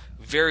yeah.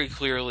 very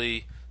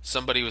clearly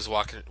somebody was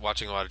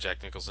watching a lot of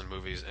Jack Nicholson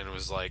movies and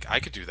was like, I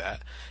could do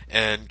that,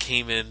 and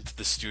came into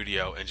the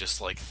studio and just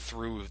like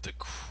threw the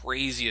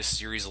craziest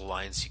series of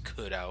lines he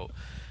could out,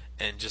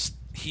 and just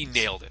he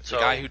nailed it. So-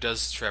 The guy who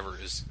does Trevor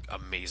is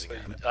amazing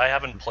at it. I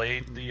haven't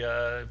played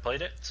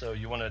it, so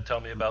you want to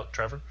tell me about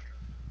Trevor?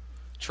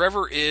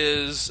 Trevor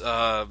is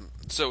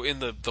so in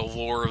the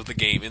lore of the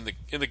game, in the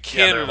Yeah, there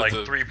canon are like of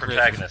the three Grand Theft-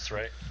 protagonists,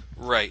 right?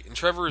 Right, and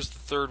Trevor is the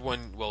third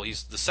one. Well,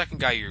 he's the second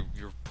guy you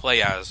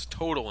play as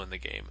total in the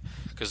game,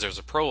 because there's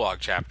a prologue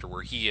chapter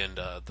where he and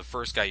the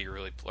first guy you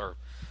really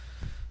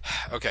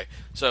okay,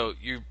 so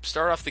you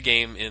start off the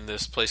game in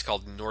this place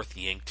called North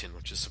Yankton,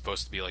 which is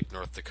supposed to be like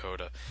North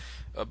Dakota.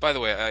 By the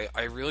way,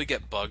 I really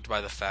get bugged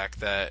by the fact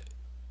that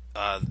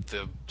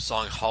the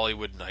song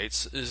Hollywood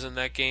Nights is in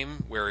that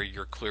game, where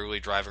you're clearly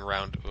driving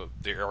around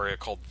the area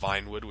called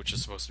Vinewood, which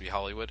is supposed to be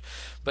Hollywood.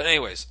 But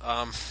anyways,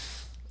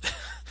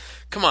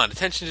 come on,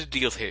 attention to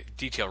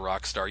detail,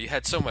 Rockstar. You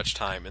had so much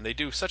time, and they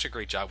do such a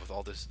great job with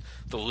all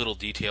the little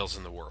details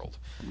in the world.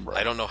 Right.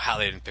 I don't know how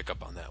they didn't pick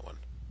up on that one.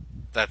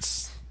 That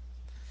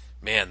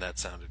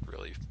sounded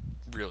really,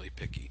 really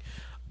picky.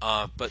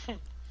 But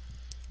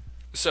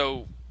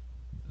so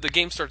the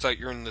game starts out.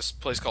 You're in this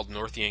place called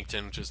North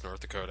Yankton, which is North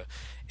Dakota,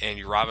 and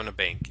you're robbing a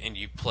bank. And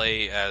you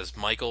play as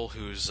Michael,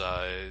 who's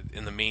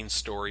in the main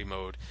story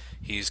mode.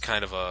 He's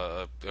kind of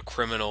a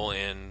criminal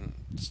in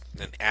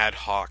an ad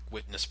hoc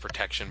witness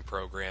protection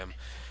program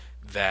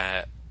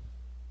that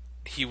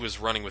he was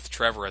running with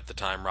Trevor at the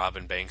time,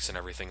 robbing banks and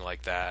everything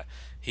like that.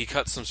 He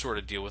cut some sort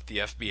of deal with the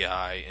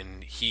FBI,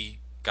 and he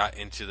got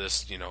into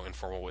this,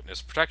 informal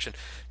witness protection.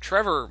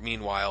 Trevor,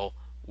 meanwhile,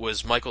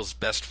 was Michael's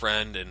best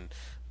friend and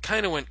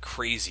kind of went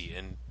crazy,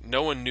 and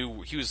no one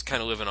knew. He was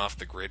kind of living off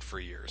the grid for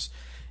years.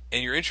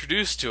 And you're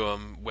introduced to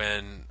him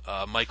when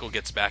Michael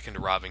gets back into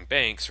robbing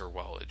banks, or,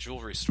 well, a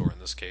jewelry store in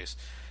this case,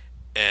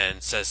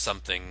 and says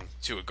something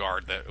to a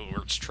guard that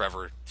alerts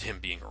Trevor to him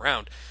being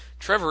around.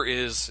 Trevor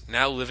is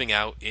now living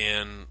out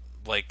in,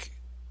 like,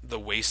 the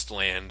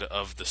wasteland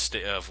of the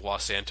state of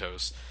Los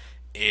Santos,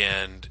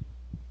 and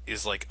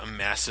is like a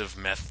massive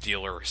meth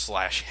dealer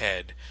 /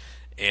 head,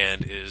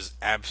 and is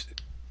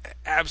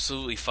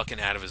absolutely fucking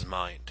out of his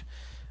mind.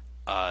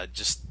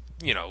 Just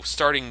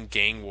starting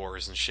gang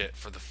wars and shit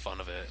for the fun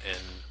of it,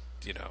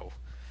 and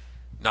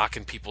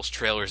knocking people's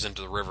trailers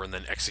into the river and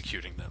then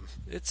executing them.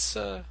 It's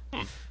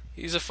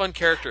he's a fun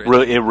character.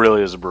 Really, it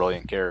really is a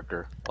brilliant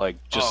character. Like,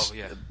 just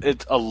yeah.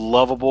 It's a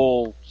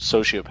lovable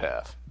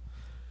sociopath.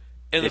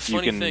 And the If you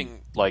funny can,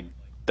 thing, like,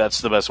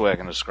 that's the best way I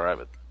can describe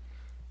it.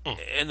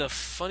 and the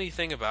funny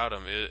thing about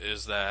him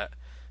is that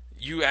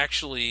you're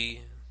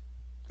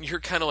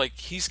kind of like,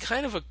 he's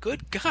kind of a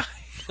good guy.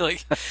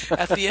 Like,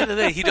 at the end of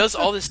the day, he does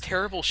all this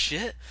terrible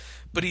shit,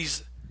 but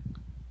he's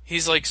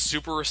like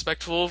super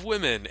respectful of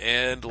women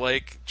and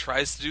like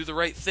tries to do the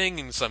right thing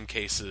in some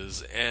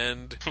cases,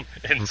 and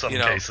In some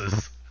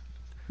cases.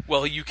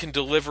 well, you can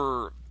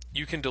deliver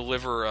you can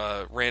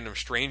deliver random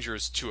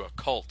strangers to a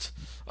cult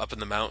up in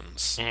the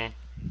mountains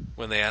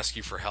when they ask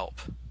you for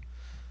help.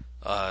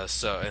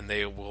 And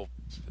they will.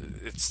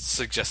 It's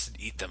suggested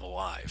eat them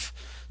alive.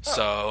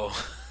 So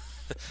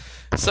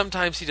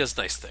sometimes he does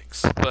nice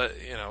things, but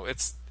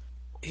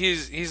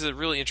he's a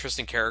really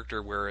interesting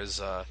character.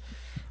 Whereas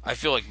I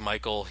feel like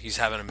Michael, he's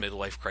having a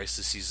midlife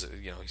crisis. He's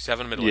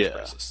having a midlife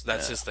crisis.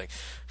 That's his thing.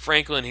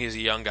 Franklin, he's a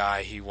young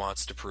guy. He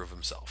wants to prove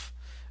himself.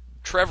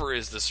 Trevor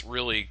is this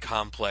really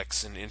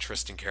complex and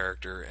interesting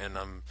character, and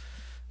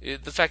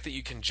the fact that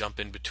you can jump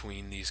in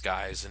between these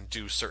guys and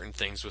do certain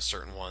things with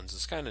certain ones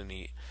is kind of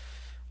neat.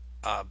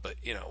 But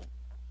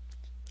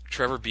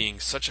Trevor being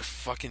such a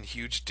fucking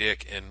huge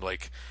dick and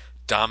like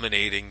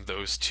dominating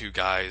those two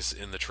guys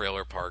in the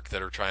trailer park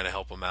that are trying to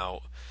help him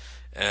out.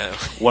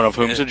 One of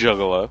whom's a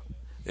juggalo.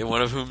 And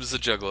one of whom is a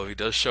juggalo. He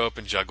does show up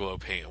in juggalo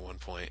paint at one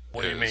point.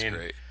 What do you mean?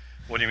 Great.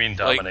 What do you mean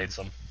dominates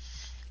them?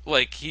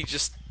 Like he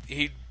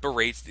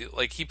berates.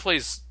 Like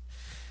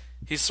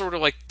he's sort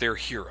of like their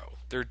hero.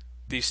 They're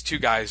these two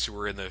guys who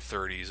are in their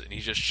 30s, and he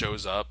just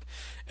shows up,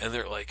 and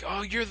they're like,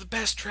 "Oh, you're the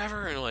best,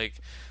 Trevor," and like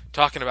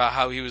talking about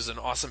how he was an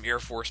awesome Air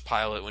Force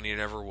pilot when he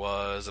never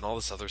was, and all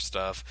this other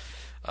stuff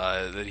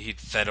that he'd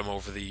fed him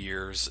over the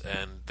years,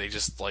 and they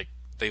just like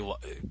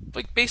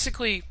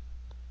basically.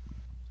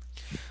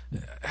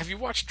 Have you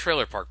watched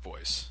Trailer Park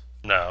Boys?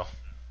 No.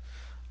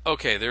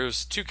 Okay,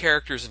 there's two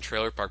characters in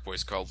Trailer Park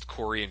Boys called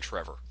Corey and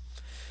Trevor.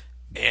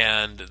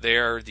 And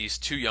they're these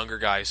two younger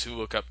guys who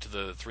look up to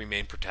the three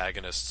main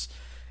protagonists,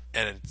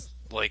 and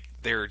like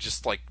they're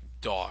just like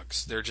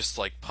dogs. They're just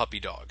like puppy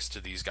dogs to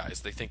these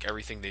guys. They think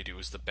everything they do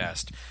is the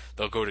best.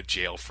 They'll go to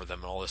jail for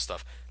them and all this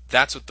stuff.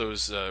 That's what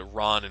those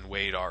Ron and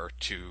Wade are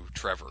to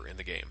Trevor in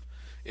the game.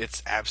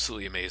 It's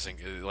absolutely amazing.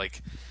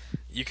 Like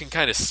you can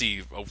kind of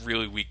see a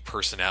really weak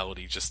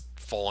personality just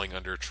falling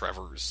under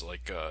Trevor's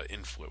like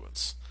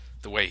influence,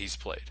 the way he's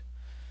played.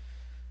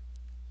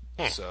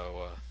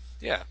 So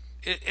yeah,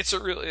 it's a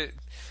really.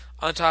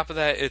 On top of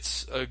that,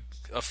 it's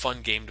a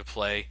fun game to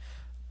play.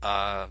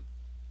 There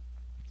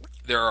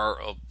are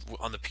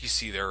on the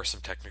PC there are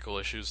some technical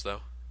issues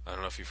though. I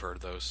don't know if you've heard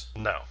of those.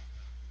 No.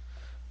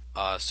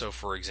 So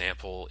for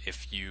example,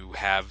 if you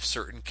have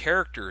certain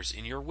characters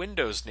in your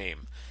Windows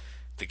name,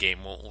 the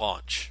game won't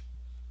launch.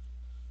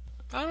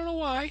 I don't know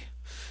why.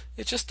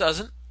 It just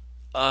doesn't.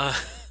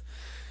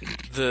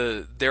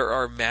 There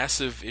are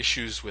massive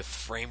issues with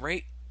frame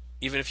rate,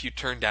 even if you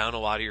turn down a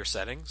lot of your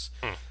settings.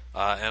 And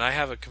I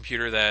have a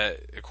computer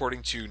that,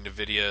 according to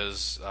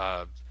NVIDIA's,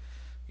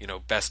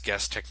 best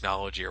guess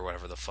technology or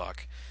whatever the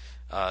fuck,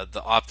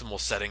 the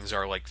optimal settings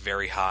are like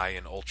very high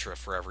and ultra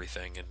for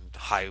everything, and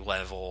high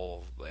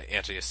level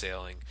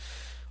anti-assailing,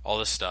 all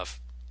this stuff.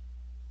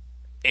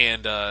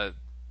 And the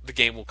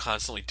game will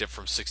constantly dip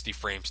from 60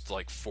 frames to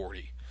like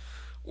 40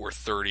 or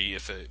 30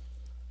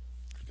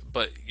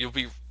 but you'll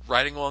be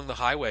riding along the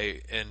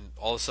highway and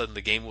all of a sudden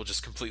the game will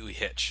just completely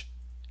hitch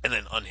and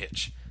then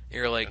unhitch. And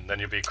you're like, and then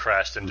you'll be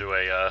crashed into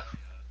a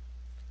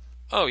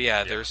oh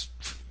yeah, there's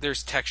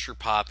texture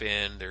pop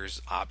in,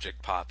 there's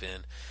object pop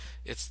in.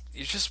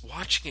 You're just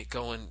watching it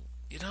going,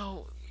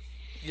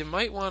 you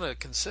might want to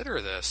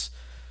consider this.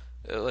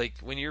 Like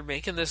when you're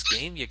making this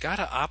game, you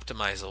gotta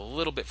optimize a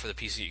little bit for the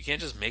PC. You can't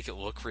just make it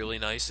look really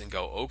nice and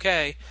go,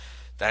 okay,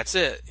 that's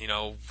it.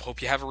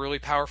 Hope you have a really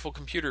powerful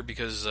computer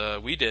because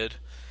we did,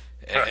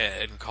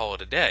 and call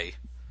it a day.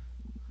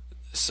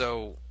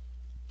 So,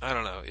 I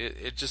don't know.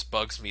 It just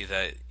bugs me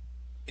that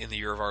in the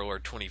year of our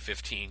Lord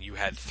 2015, you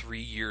had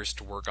 3 years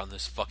to work on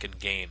this fucking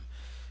game,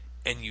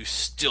 and you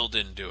still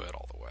didn't do it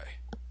all the way.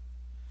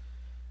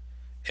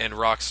 And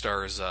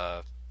Rockstar's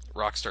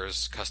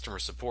customer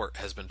support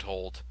has been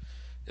told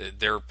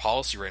their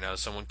policy right now is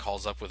someone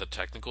calls up with a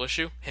technical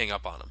issue, hang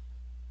up on them.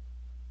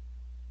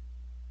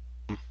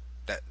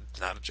 That's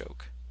not a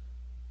joke.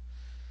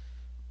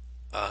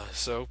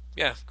 So,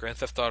 yeah, Grand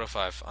Theft Auto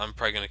 5. I'm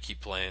probably going to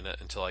keep playing it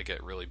until I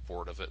get really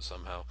bored of it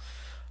somehow.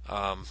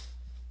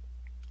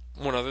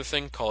 One other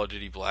thing, Call of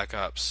Duty Black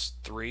Ops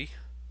 3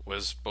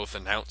 was both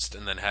announced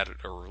and then had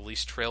a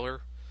release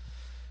trailer,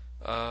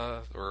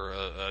 or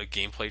a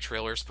gameplay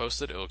trailers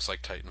posted. It looks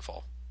like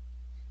Titanfall.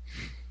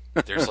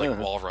 There's like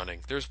wall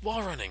running. There's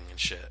wall running and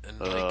shit. And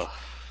like,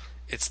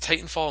 it's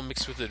Titanfall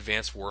mixed with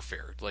Advanced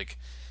Warfare. Like,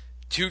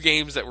 two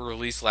games that were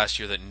released last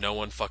year that no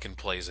one fucking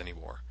plays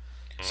anymore.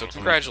 So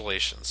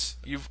congratulations.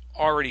 You've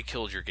already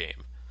killed your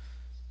game.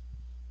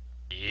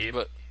 Yep.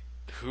 But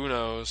who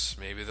knows?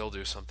 Maybe they'll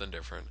do something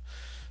different.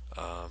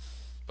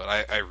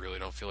 But I really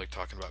don't feel like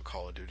talking about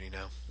Call of Duty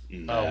now.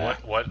 Nah.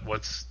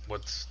 What's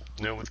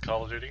new with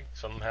Call of Duty?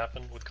 Something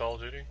happened with Call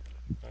of Duty?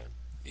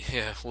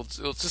 Yeah, we'll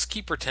just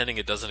keep pretending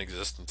it doesn't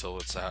exist until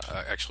it's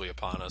actually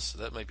upon us.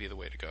 That might be the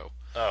way to go.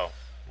 Oh,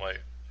 wait.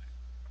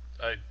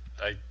 I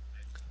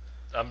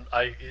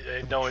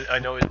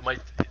know it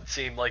might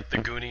seem like the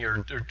Goonie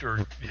or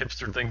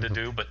hipster thing to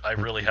do, but I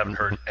really haven't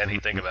heard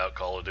anything about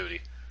Call of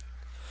Duty,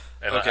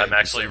 and Okay, I'm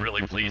actually so-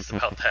 really pleased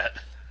about that.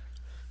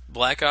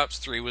 Black Ops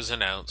 3 was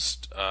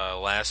announced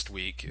last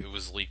week. It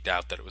was leaked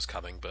out that it was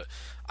coming, but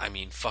I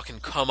mean, fucking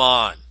come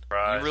on!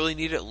 Right. You really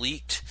need it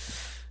leaked?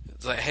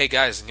 It's like, hey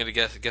guys, I'm gonna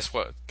guess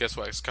what? Guess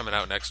what? It's coming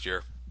out next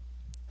year.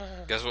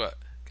 Guess what?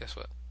 Guess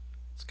what?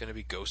 It's gonna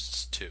be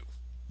Ghosts 2.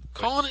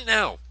 Calling it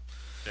now.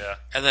 Yeah.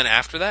 And then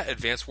after that,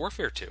 Advanced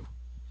Warfare 2.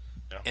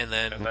 Yeah. And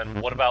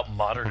then what about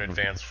modern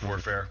Advanced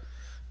Warfare?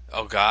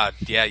 oh god,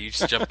 yeah, you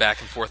just jump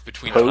back and forth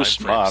between time frames.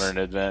 Postmodern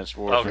Advanced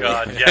Warfare. Oh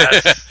god,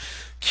 yes.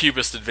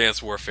 Cubist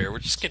Advanced Warfare. We're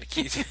just gonna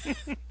keep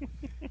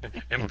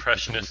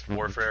Impressionist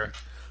Warfare.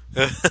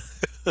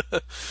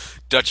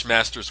 Dutch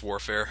Masters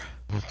Warfare.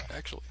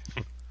 Actually,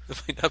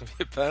 that might not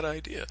be a bad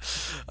idea.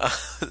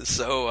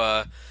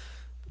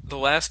 The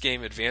last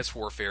game, Advanced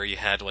Warfare, you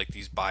had like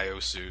these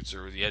biosuits,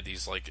 or you had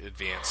these like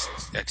advanced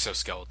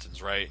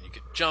exoskeletons, right? And you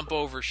could jump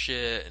over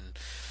shit and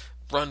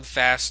run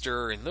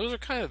faster, and those are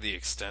kind of the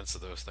extents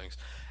of those things.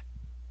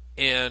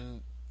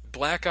 And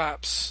Black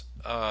Ops,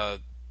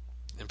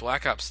 in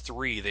Black Ops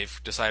 3,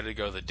 they've decided to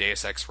go the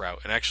Deus Ex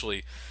route, and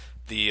actually,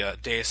 the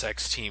Deus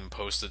Ex team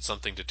posted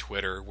something to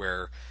Twitter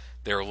where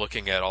they were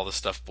looking at all the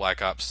stuff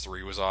Black Ops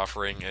 3 was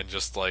offering, and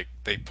just like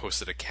they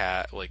posted a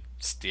cat like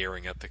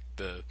staring at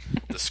the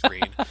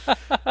screen,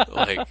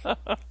 like,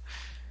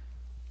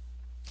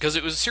 because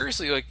it was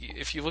seriously like,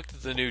 if you looked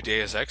at the new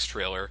Deus Ex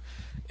trailer,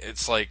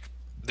 it's like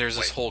there's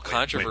this whole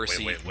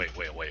controversy. Wait.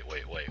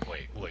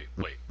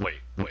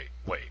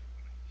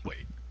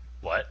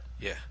 What?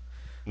 Yeah,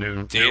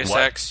 New Deus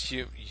what? Ex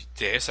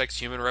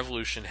Human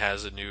Revolution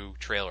has a new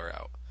trailer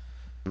out.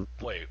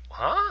 Wait,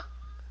 huh?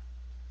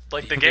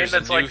 Like the game There's a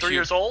that's like new 3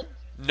 years old?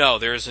 No,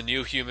 there's a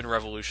new Human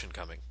Revolution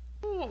coming.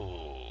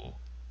 Ooh.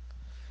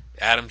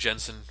 Adam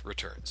Jensen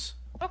returns.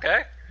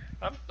 Okay.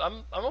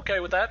 I'm okay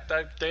with that.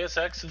 Deus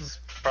Ex is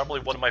probably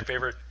one of my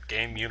favorite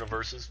game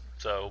universes.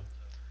 So,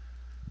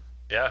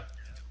 yeah.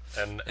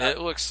 And It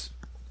looks.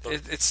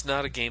 It's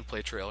not a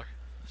gameplay trailer,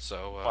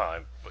 so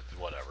fine, but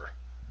whatever.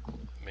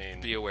 I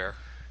mean, be aware.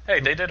 hey,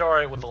 they did all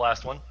right with the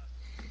last one.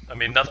 I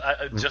mean,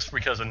 just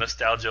because of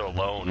nostalgia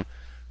alone,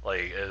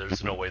 like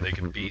there's no way they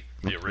can beat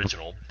the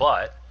original,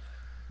 but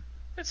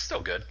it's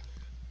still good.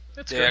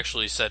 It's They good.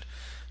 actually said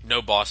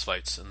no boss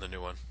fights in the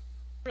new one.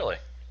 Really?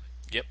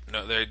 Yep.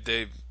 No,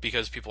 they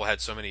because people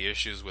had so many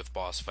issues with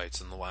boss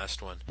fights in the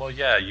last one. Well,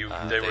 yeah.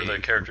 They were the they-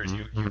 characters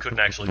you couldn't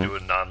actually do a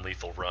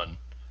non-lethal run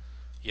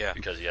Yeah.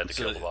 because you had to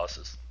So kill the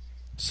bosses.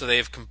 So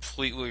they've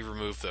completely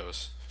removed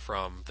those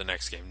from the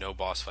next game. No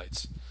boss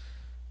fights.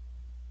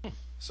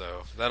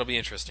 So that'll be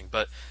interesting.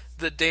 But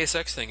the Deus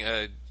Ex thing,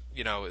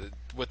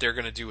 what they're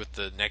going to do with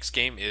the next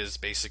game is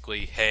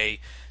basically, hey,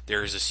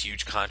 there's this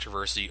huge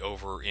controversy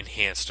over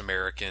enhanced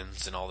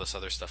Americans and all this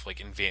other stuff, like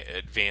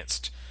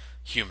advanced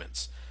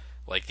humans.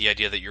 Like the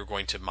idea that you're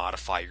going to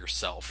modify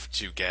yourself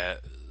to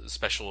get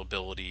special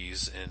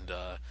abilities and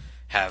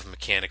have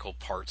mechanical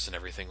parts and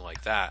everything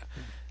like that.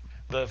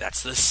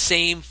 That's the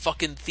same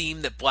fucking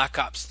theme that Black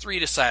Ops 3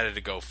 decided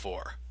to go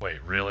for.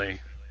 Wait, really?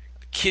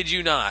 Kid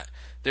you not.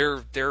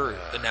 Their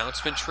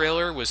announcement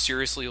trailer was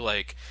seriously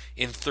like,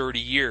 in 30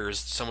 years,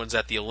 someone's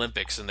at the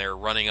Olympics and they're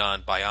running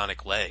on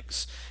bionic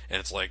legs. And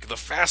it's like, the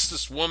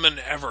fastest woman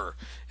ever.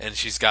 And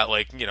she's got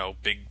like,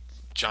 big,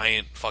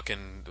 giant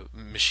fucking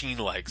machine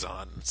legs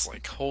on. It's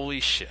like,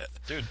 holy shit.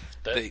 Dude,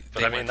 They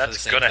but I mean, went for the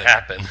that's same gonna thing.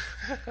 happen.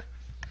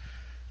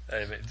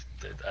 I mean,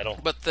 I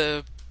don't. But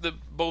the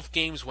both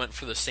games went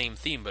for the same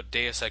theme, but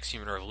Deus Ex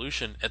Human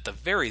Revolution, at the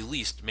very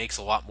least, makes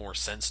a lot more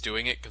sense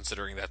doing it,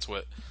 considering that's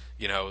what,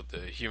 the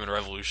Human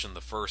Revolution,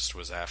 the first,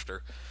 was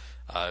after.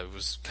 It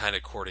was kind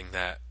of courting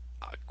that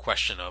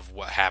question of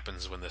what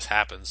happens when this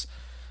happens.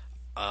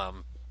 But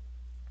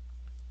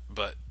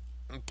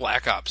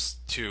Black Ops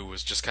 2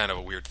 was just kind of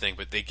a weird thing,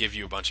 but they give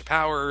you a bunch of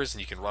powers, and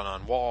you can run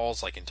on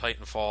walls, like in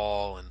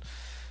Titanfall, and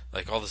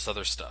like all this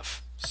other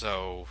stuff.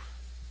 So,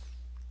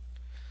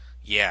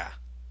 yeah.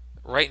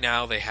 Right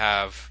now they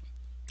have,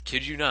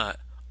 kid you not,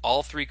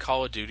 all 3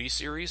 Call of Duty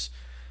series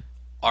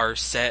are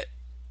set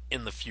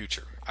in the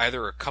future,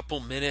 either a couple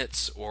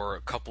minutes or a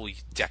couple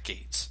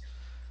decades.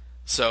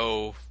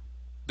 So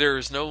there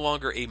is no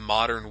longer a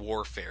modern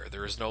warfare.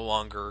 There is no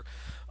longer,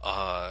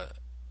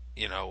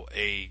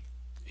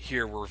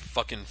 here we're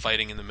fucking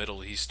fighting in the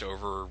Middle East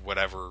over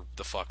whatever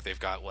the fuck they've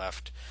got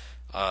left.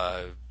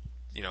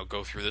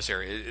 Go through this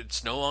area.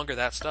 It's no longer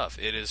that stuff.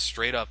 It is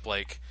straight up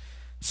like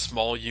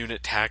small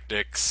unit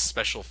tactics,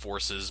 special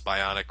forces,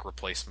 bionic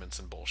replacements,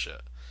 and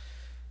bullshit.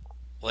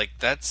 Like,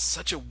 that's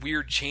such a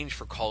weird change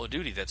for Call of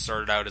Duty that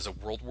started out as a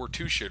World War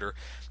II shooter,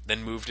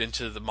 then moved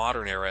into the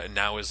modern era, and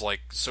now is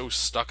like so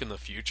stuck in the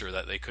future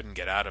that they couldn't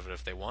get out of it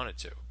if they wanted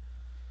to.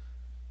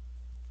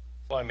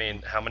 Well, I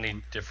mean, how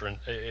many different?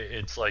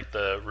 It's like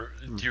do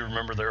you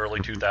remember the early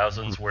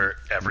 2000s where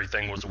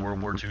everything was a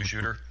World War II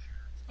shooter?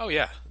 Oh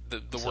yeah,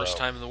 the worst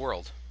time in the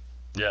world.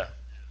 Yeah.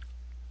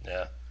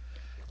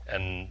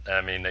 And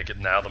I mean,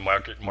 now the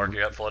market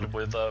got flooded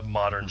with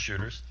modern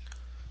shooters,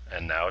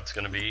 and now it's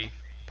going to be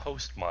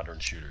post-modern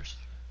shooters.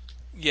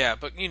 Yeah,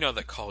 but you know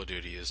that Call of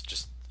Duty is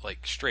just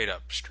like straight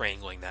up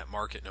strangling that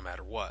market no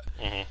matter what.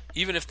 Mm-hmm.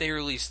 Even if they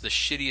release the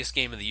shittiest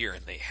game of the year,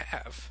 and they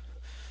have.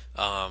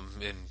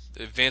 And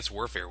Advanced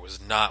Warfare was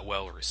not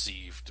well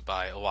received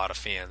by a lot of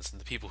fans, and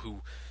the people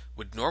who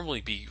would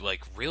normally be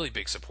like really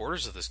big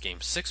supporters of this game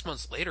 6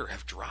 months later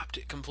have dropped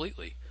it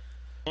completely.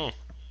 But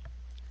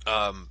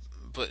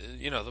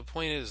the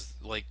point is,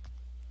 like,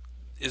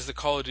 is the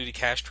Call of Duty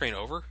cash train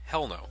over?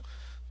 Hell no.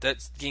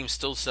 That game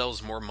still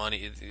sells more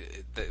money.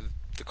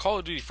 The Call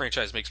of Duty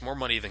franchise makes more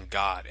money than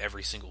God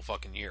every single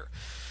fucking year.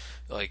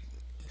 Like,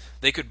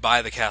 they could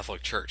buy the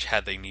Catholic Church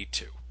had they need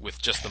to with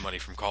just the money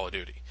from Call of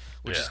Duty,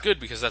 which is good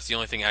because that's the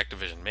only thing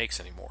Activision makes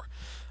anymore.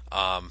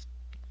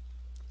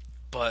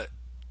 But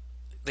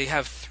they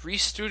have 3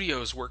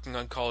 studios working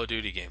on Call of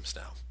Duty games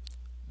now.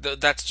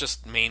 That's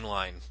just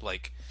mainline.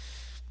 Like,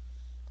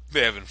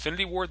 they have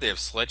Infinity Ward, they have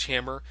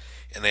Sledgehammer,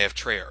 and they have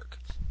Treyarch.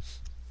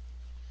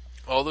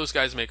 All those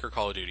guys make our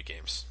Call of Duty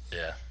games.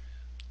 Yeah.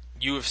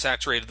 You have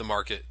saturated the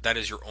market. That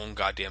is your own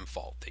goddamn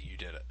fault that you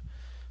did it.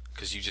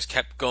 Because you just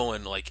kept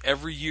going, like,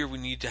 every year we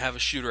need to have a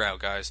shooter out,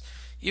 guys.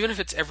 Even if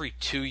it's every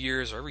 2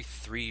 years or every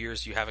 3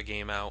 years you have a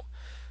game out,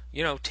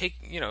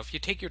 if you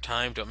take your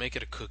time, don't make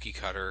it a cookie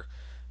cutter,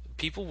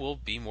 people will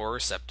be more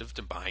receptive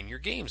to buying your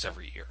games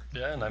every year.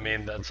 Yeah, and I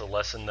mean, that's a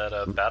lesson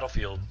that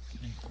Battlefield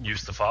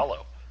used to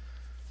follow.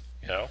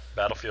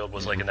 Battlefield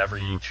was like an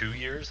every 2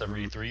 years,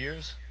 every 3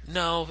 years.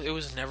 No, it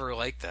was never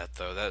like that,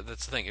 though.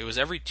 That's the thing. It was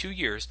every 2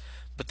 years,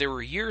 but there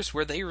were years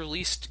where they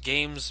released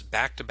games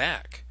back to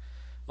back.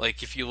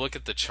 Like, if you look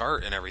at the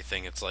chart and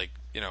everything, it's like,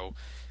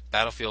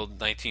 Battlefield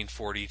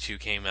 1942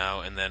 came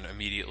out, and then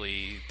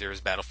immediately there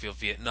was Battlefield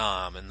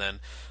Vietnam, and then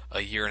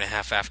a year and a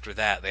half after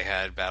that they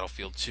had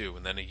Battlefield 2,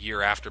 and then a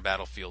year after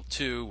Battlefield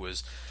 2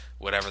 was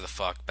whatever the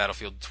fuck,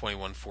 Battlefield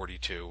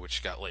 2142,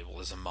 which got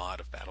labeled as a mod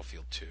of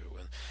Battlefield 2,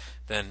 and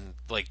then,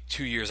 like,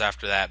 2 years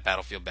after that,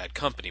 Battlefield Bad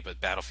Company, but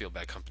Battlefield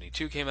Bad Company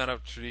 2 came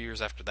out 2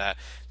 years after that,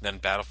 then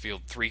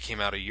Battlefield 3 came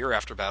out a year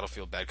after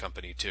Battlefield Bad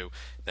Company 2,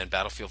 then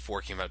Battlefield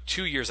 4 came out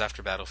 2 years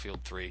after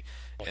Battlefield 3,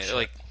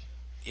 and,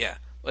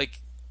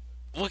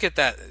 look at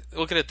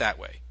it that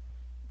way.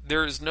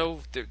 There was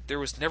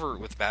never,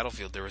 with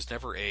Battlefield, there was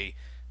never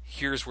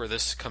here's where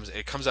this comes,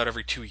 it comes out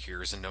every 2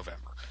 years in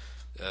November,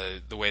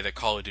 the way that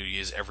Call of Duty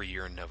is every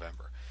year in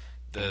November.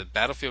 The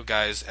Battlefield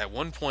guys at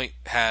one point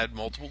had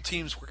multiple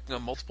teams working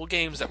on multiple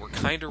games that were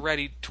kind of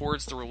ready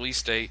towards the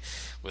release date,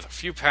 with a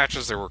few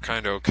patches that were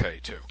kind of okay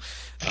too.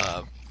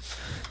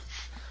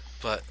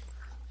 But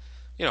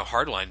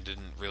Hardline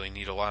didn't really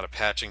need a lot of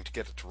patching to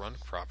get it to run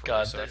properly.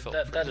 God, so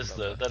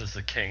that is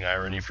the king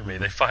irony for me.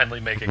 They finally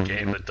make a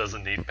game that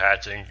doesn't need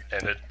patching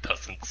and it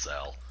doesn't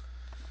sell.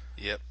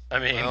 Yep. I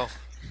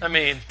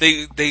mean,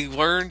 they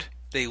learned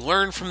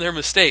from their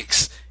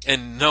mistakes,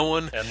 and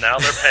now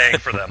they're paying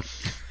for them.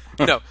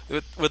 No,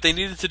 what they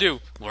needed to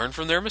do, learn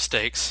from their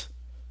mistakes,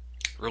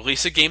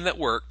 release a game that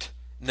worked,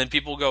 and then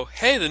people go,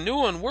 hey, the new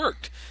one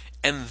worked,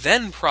 and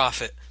then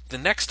profit the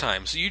next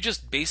time. So you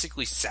just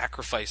basically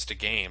sacrificed a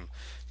game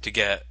to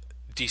get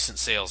decent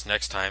sales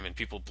next time and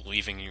people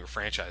believing in your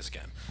franchise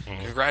again.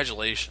 Mm-hmm.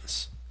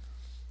 Congratulations.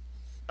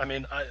 I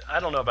mean,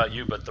 I don't know about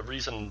you, but the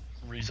reason,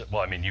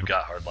 well, I mean, you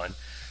got Hardline.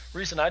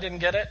 Reason I didn't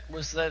get it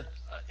was that,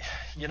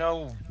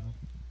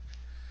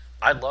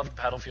 I loved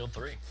Battlefield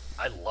 3.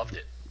 I loved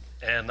it.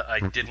 And I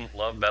didn't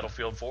love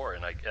Battlefield 4,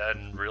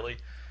 and really,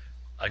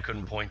 I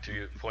couldn't point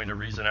a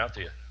reason out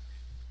to you.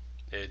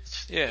 It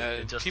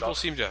just people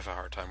seem to have a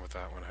hard time with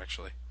that one,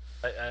 actually.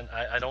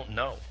 I don't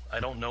know.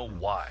 I don't know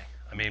why.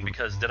 I mean,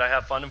 because did I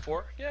have fun in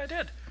 4? Yeah, I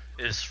did.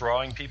 Is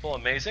throwing people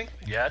amazing?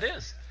 Yeah, it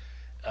is.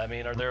 I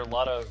mean, are there a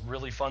lot of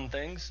really fun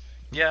things?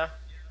 Yeah.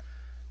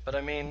 But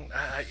I mean,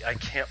 I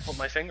can't put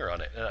my finger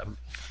on it.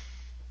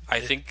 I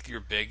think the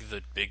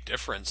big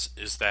difference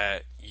is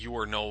that you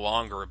are no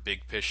longer a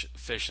big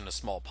fish in a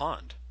small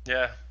pond.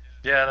 Yeah.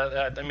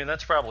 I mean,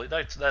 that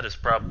is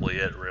probably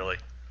it, really.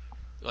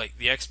 Like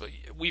the Xbox,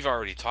 we've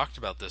already talked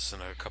about this in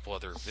a couple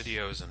other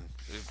videos and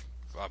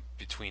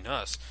between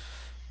us.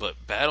 But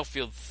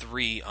Battlefield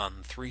 3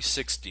 on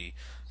 360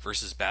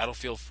 versus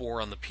Battlefield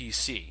 4 on the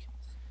PC,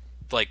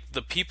 like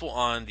the people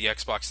on the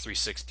Xbox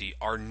 360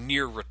 are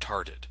near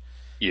retarded.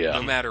 Yeah.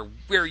 No matter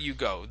where you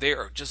go, they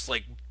are just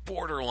like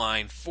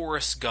borderline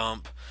Forrest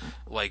Gump,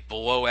 like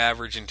below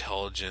average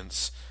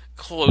intelligence,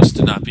 close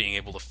to not being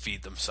able to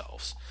feed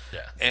themselves.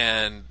 Yeah.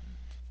 And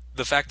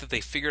the fact that they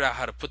figured out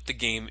how to put the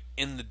game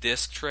in the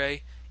disc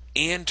tray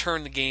and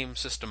turn the game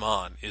system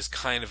on is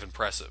kind of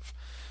impressive.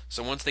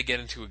 So once they get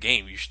into a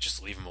game, you should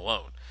just leave them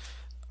alone.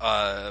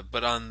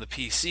 But on the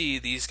PC,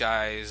 these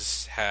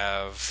guys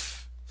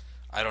have,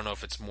 I don't know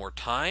if it's more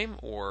time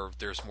or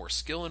there's more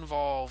skill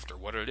involved or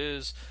what it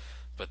is,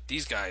 but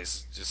these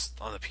guys just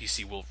on the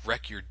PC will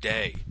wreck your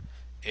day,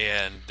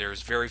 and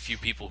there's very few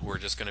people who are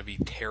just going to be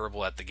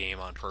terrible at the game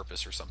on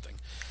purpose or something.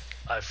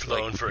 I've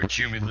flown for a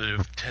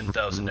cumulative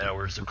 10,000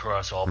 hours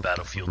across all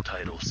Battlefield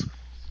titles.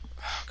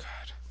 Oh,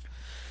 God.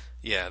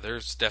 Yeah,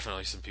 there's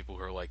definitely some people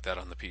who are like that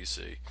on the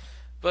PC.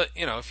 But,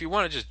 if you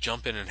want to just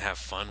jump in and have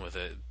fun with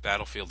it,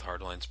 Battlefield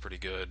Hardline's pretty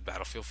good.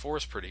 Battlefield 4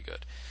 is pretty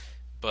good.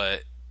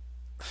 But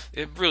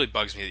it really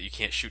bugs me that you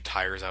can't shoot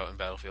tires out in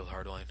Battlefield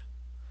Hardline.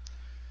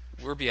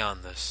 We're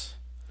beyond this.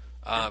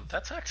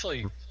 That's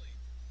actually,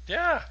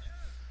 yeah,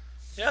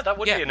 that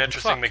would Yeah, be an what the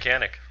interesting fuck?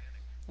 mechanic.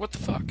 What the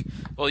fuck?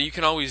 Well, you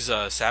can always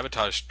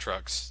sabotage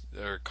trucks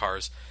or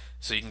cars.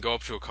 So you can go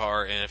up to a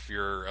car, and if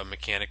you're a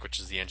mechanic, which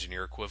is the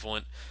engineer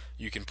equivalent,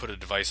 you can put a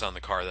device on the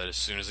car that as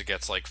soon as it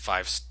gets like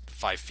 5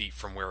 feet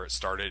from where it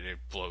started, it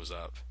blows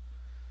up.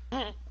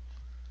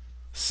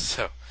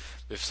 So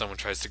if someone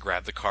tries to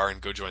grab the car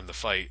and go join the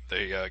fight,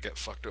 they get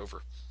fucked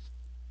over.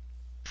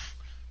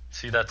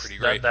 See, that's Pretty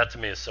great. that to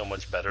me is so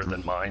much better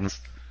than mines.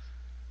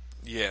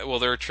 Yeah, well,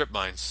 there are trip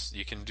mines.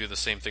 You can do the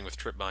same thing with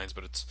trip mines,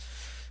 but it's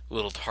a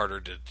little harder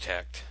to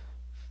detect.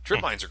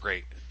 Trip mines are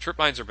great. Trip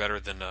mines are better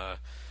than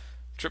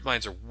trip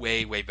mines are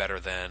way better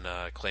than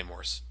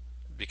claymores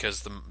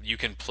because you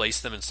can place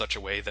them in such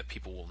a way that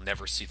people will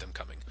never see them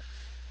coming.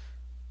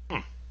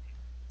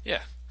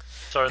 Yeah,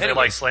 So are they like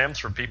Anyways. slams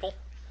for people?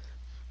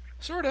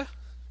 sorta.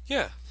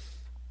 Yeah,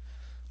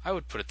 I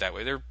would put it that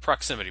way. They're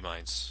proximity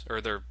mines, or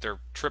they're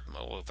trip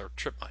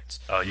mines.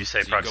 Oh, you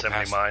say So you go proximity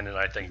past- mine, and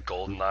I think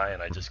GoldenEye,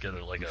 and I just get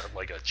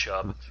like a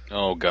chub.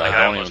 Oh god, Like I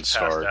don't even almost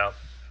passed start. out.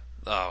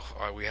 Oh,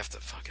 all right, we have to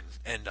fucking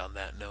end on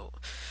that note.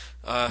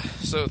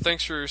 So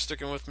thanks for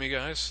sticking with me,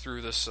 guys,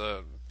 through this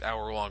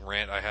hour-long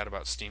rant I had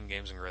about Steam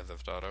games and Grand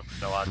Theft Auto.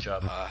 No odd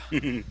job.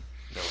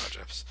 No odd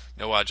jobs.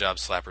 No odd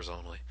jobs, slappers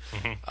only.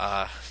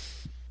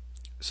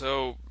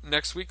 So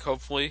next week,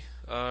 hopefully,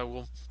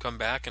 we'll come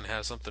back and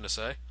have something to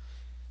say.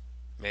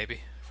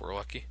 Maybe, if we're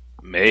lucky.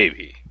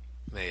 Maybe.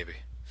 Maybe.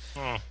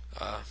 Hmm.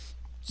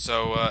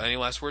 So, any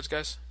last words,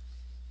 guys?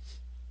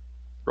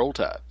 Roll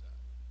Tide.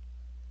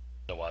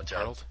 No odd job.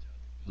 Arnold?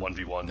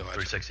 1v1, No odd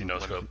 360 job. no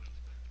scope,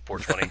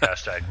 420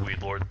 hashtag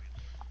weed lord.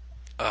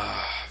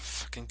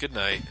 Fucking good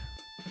night.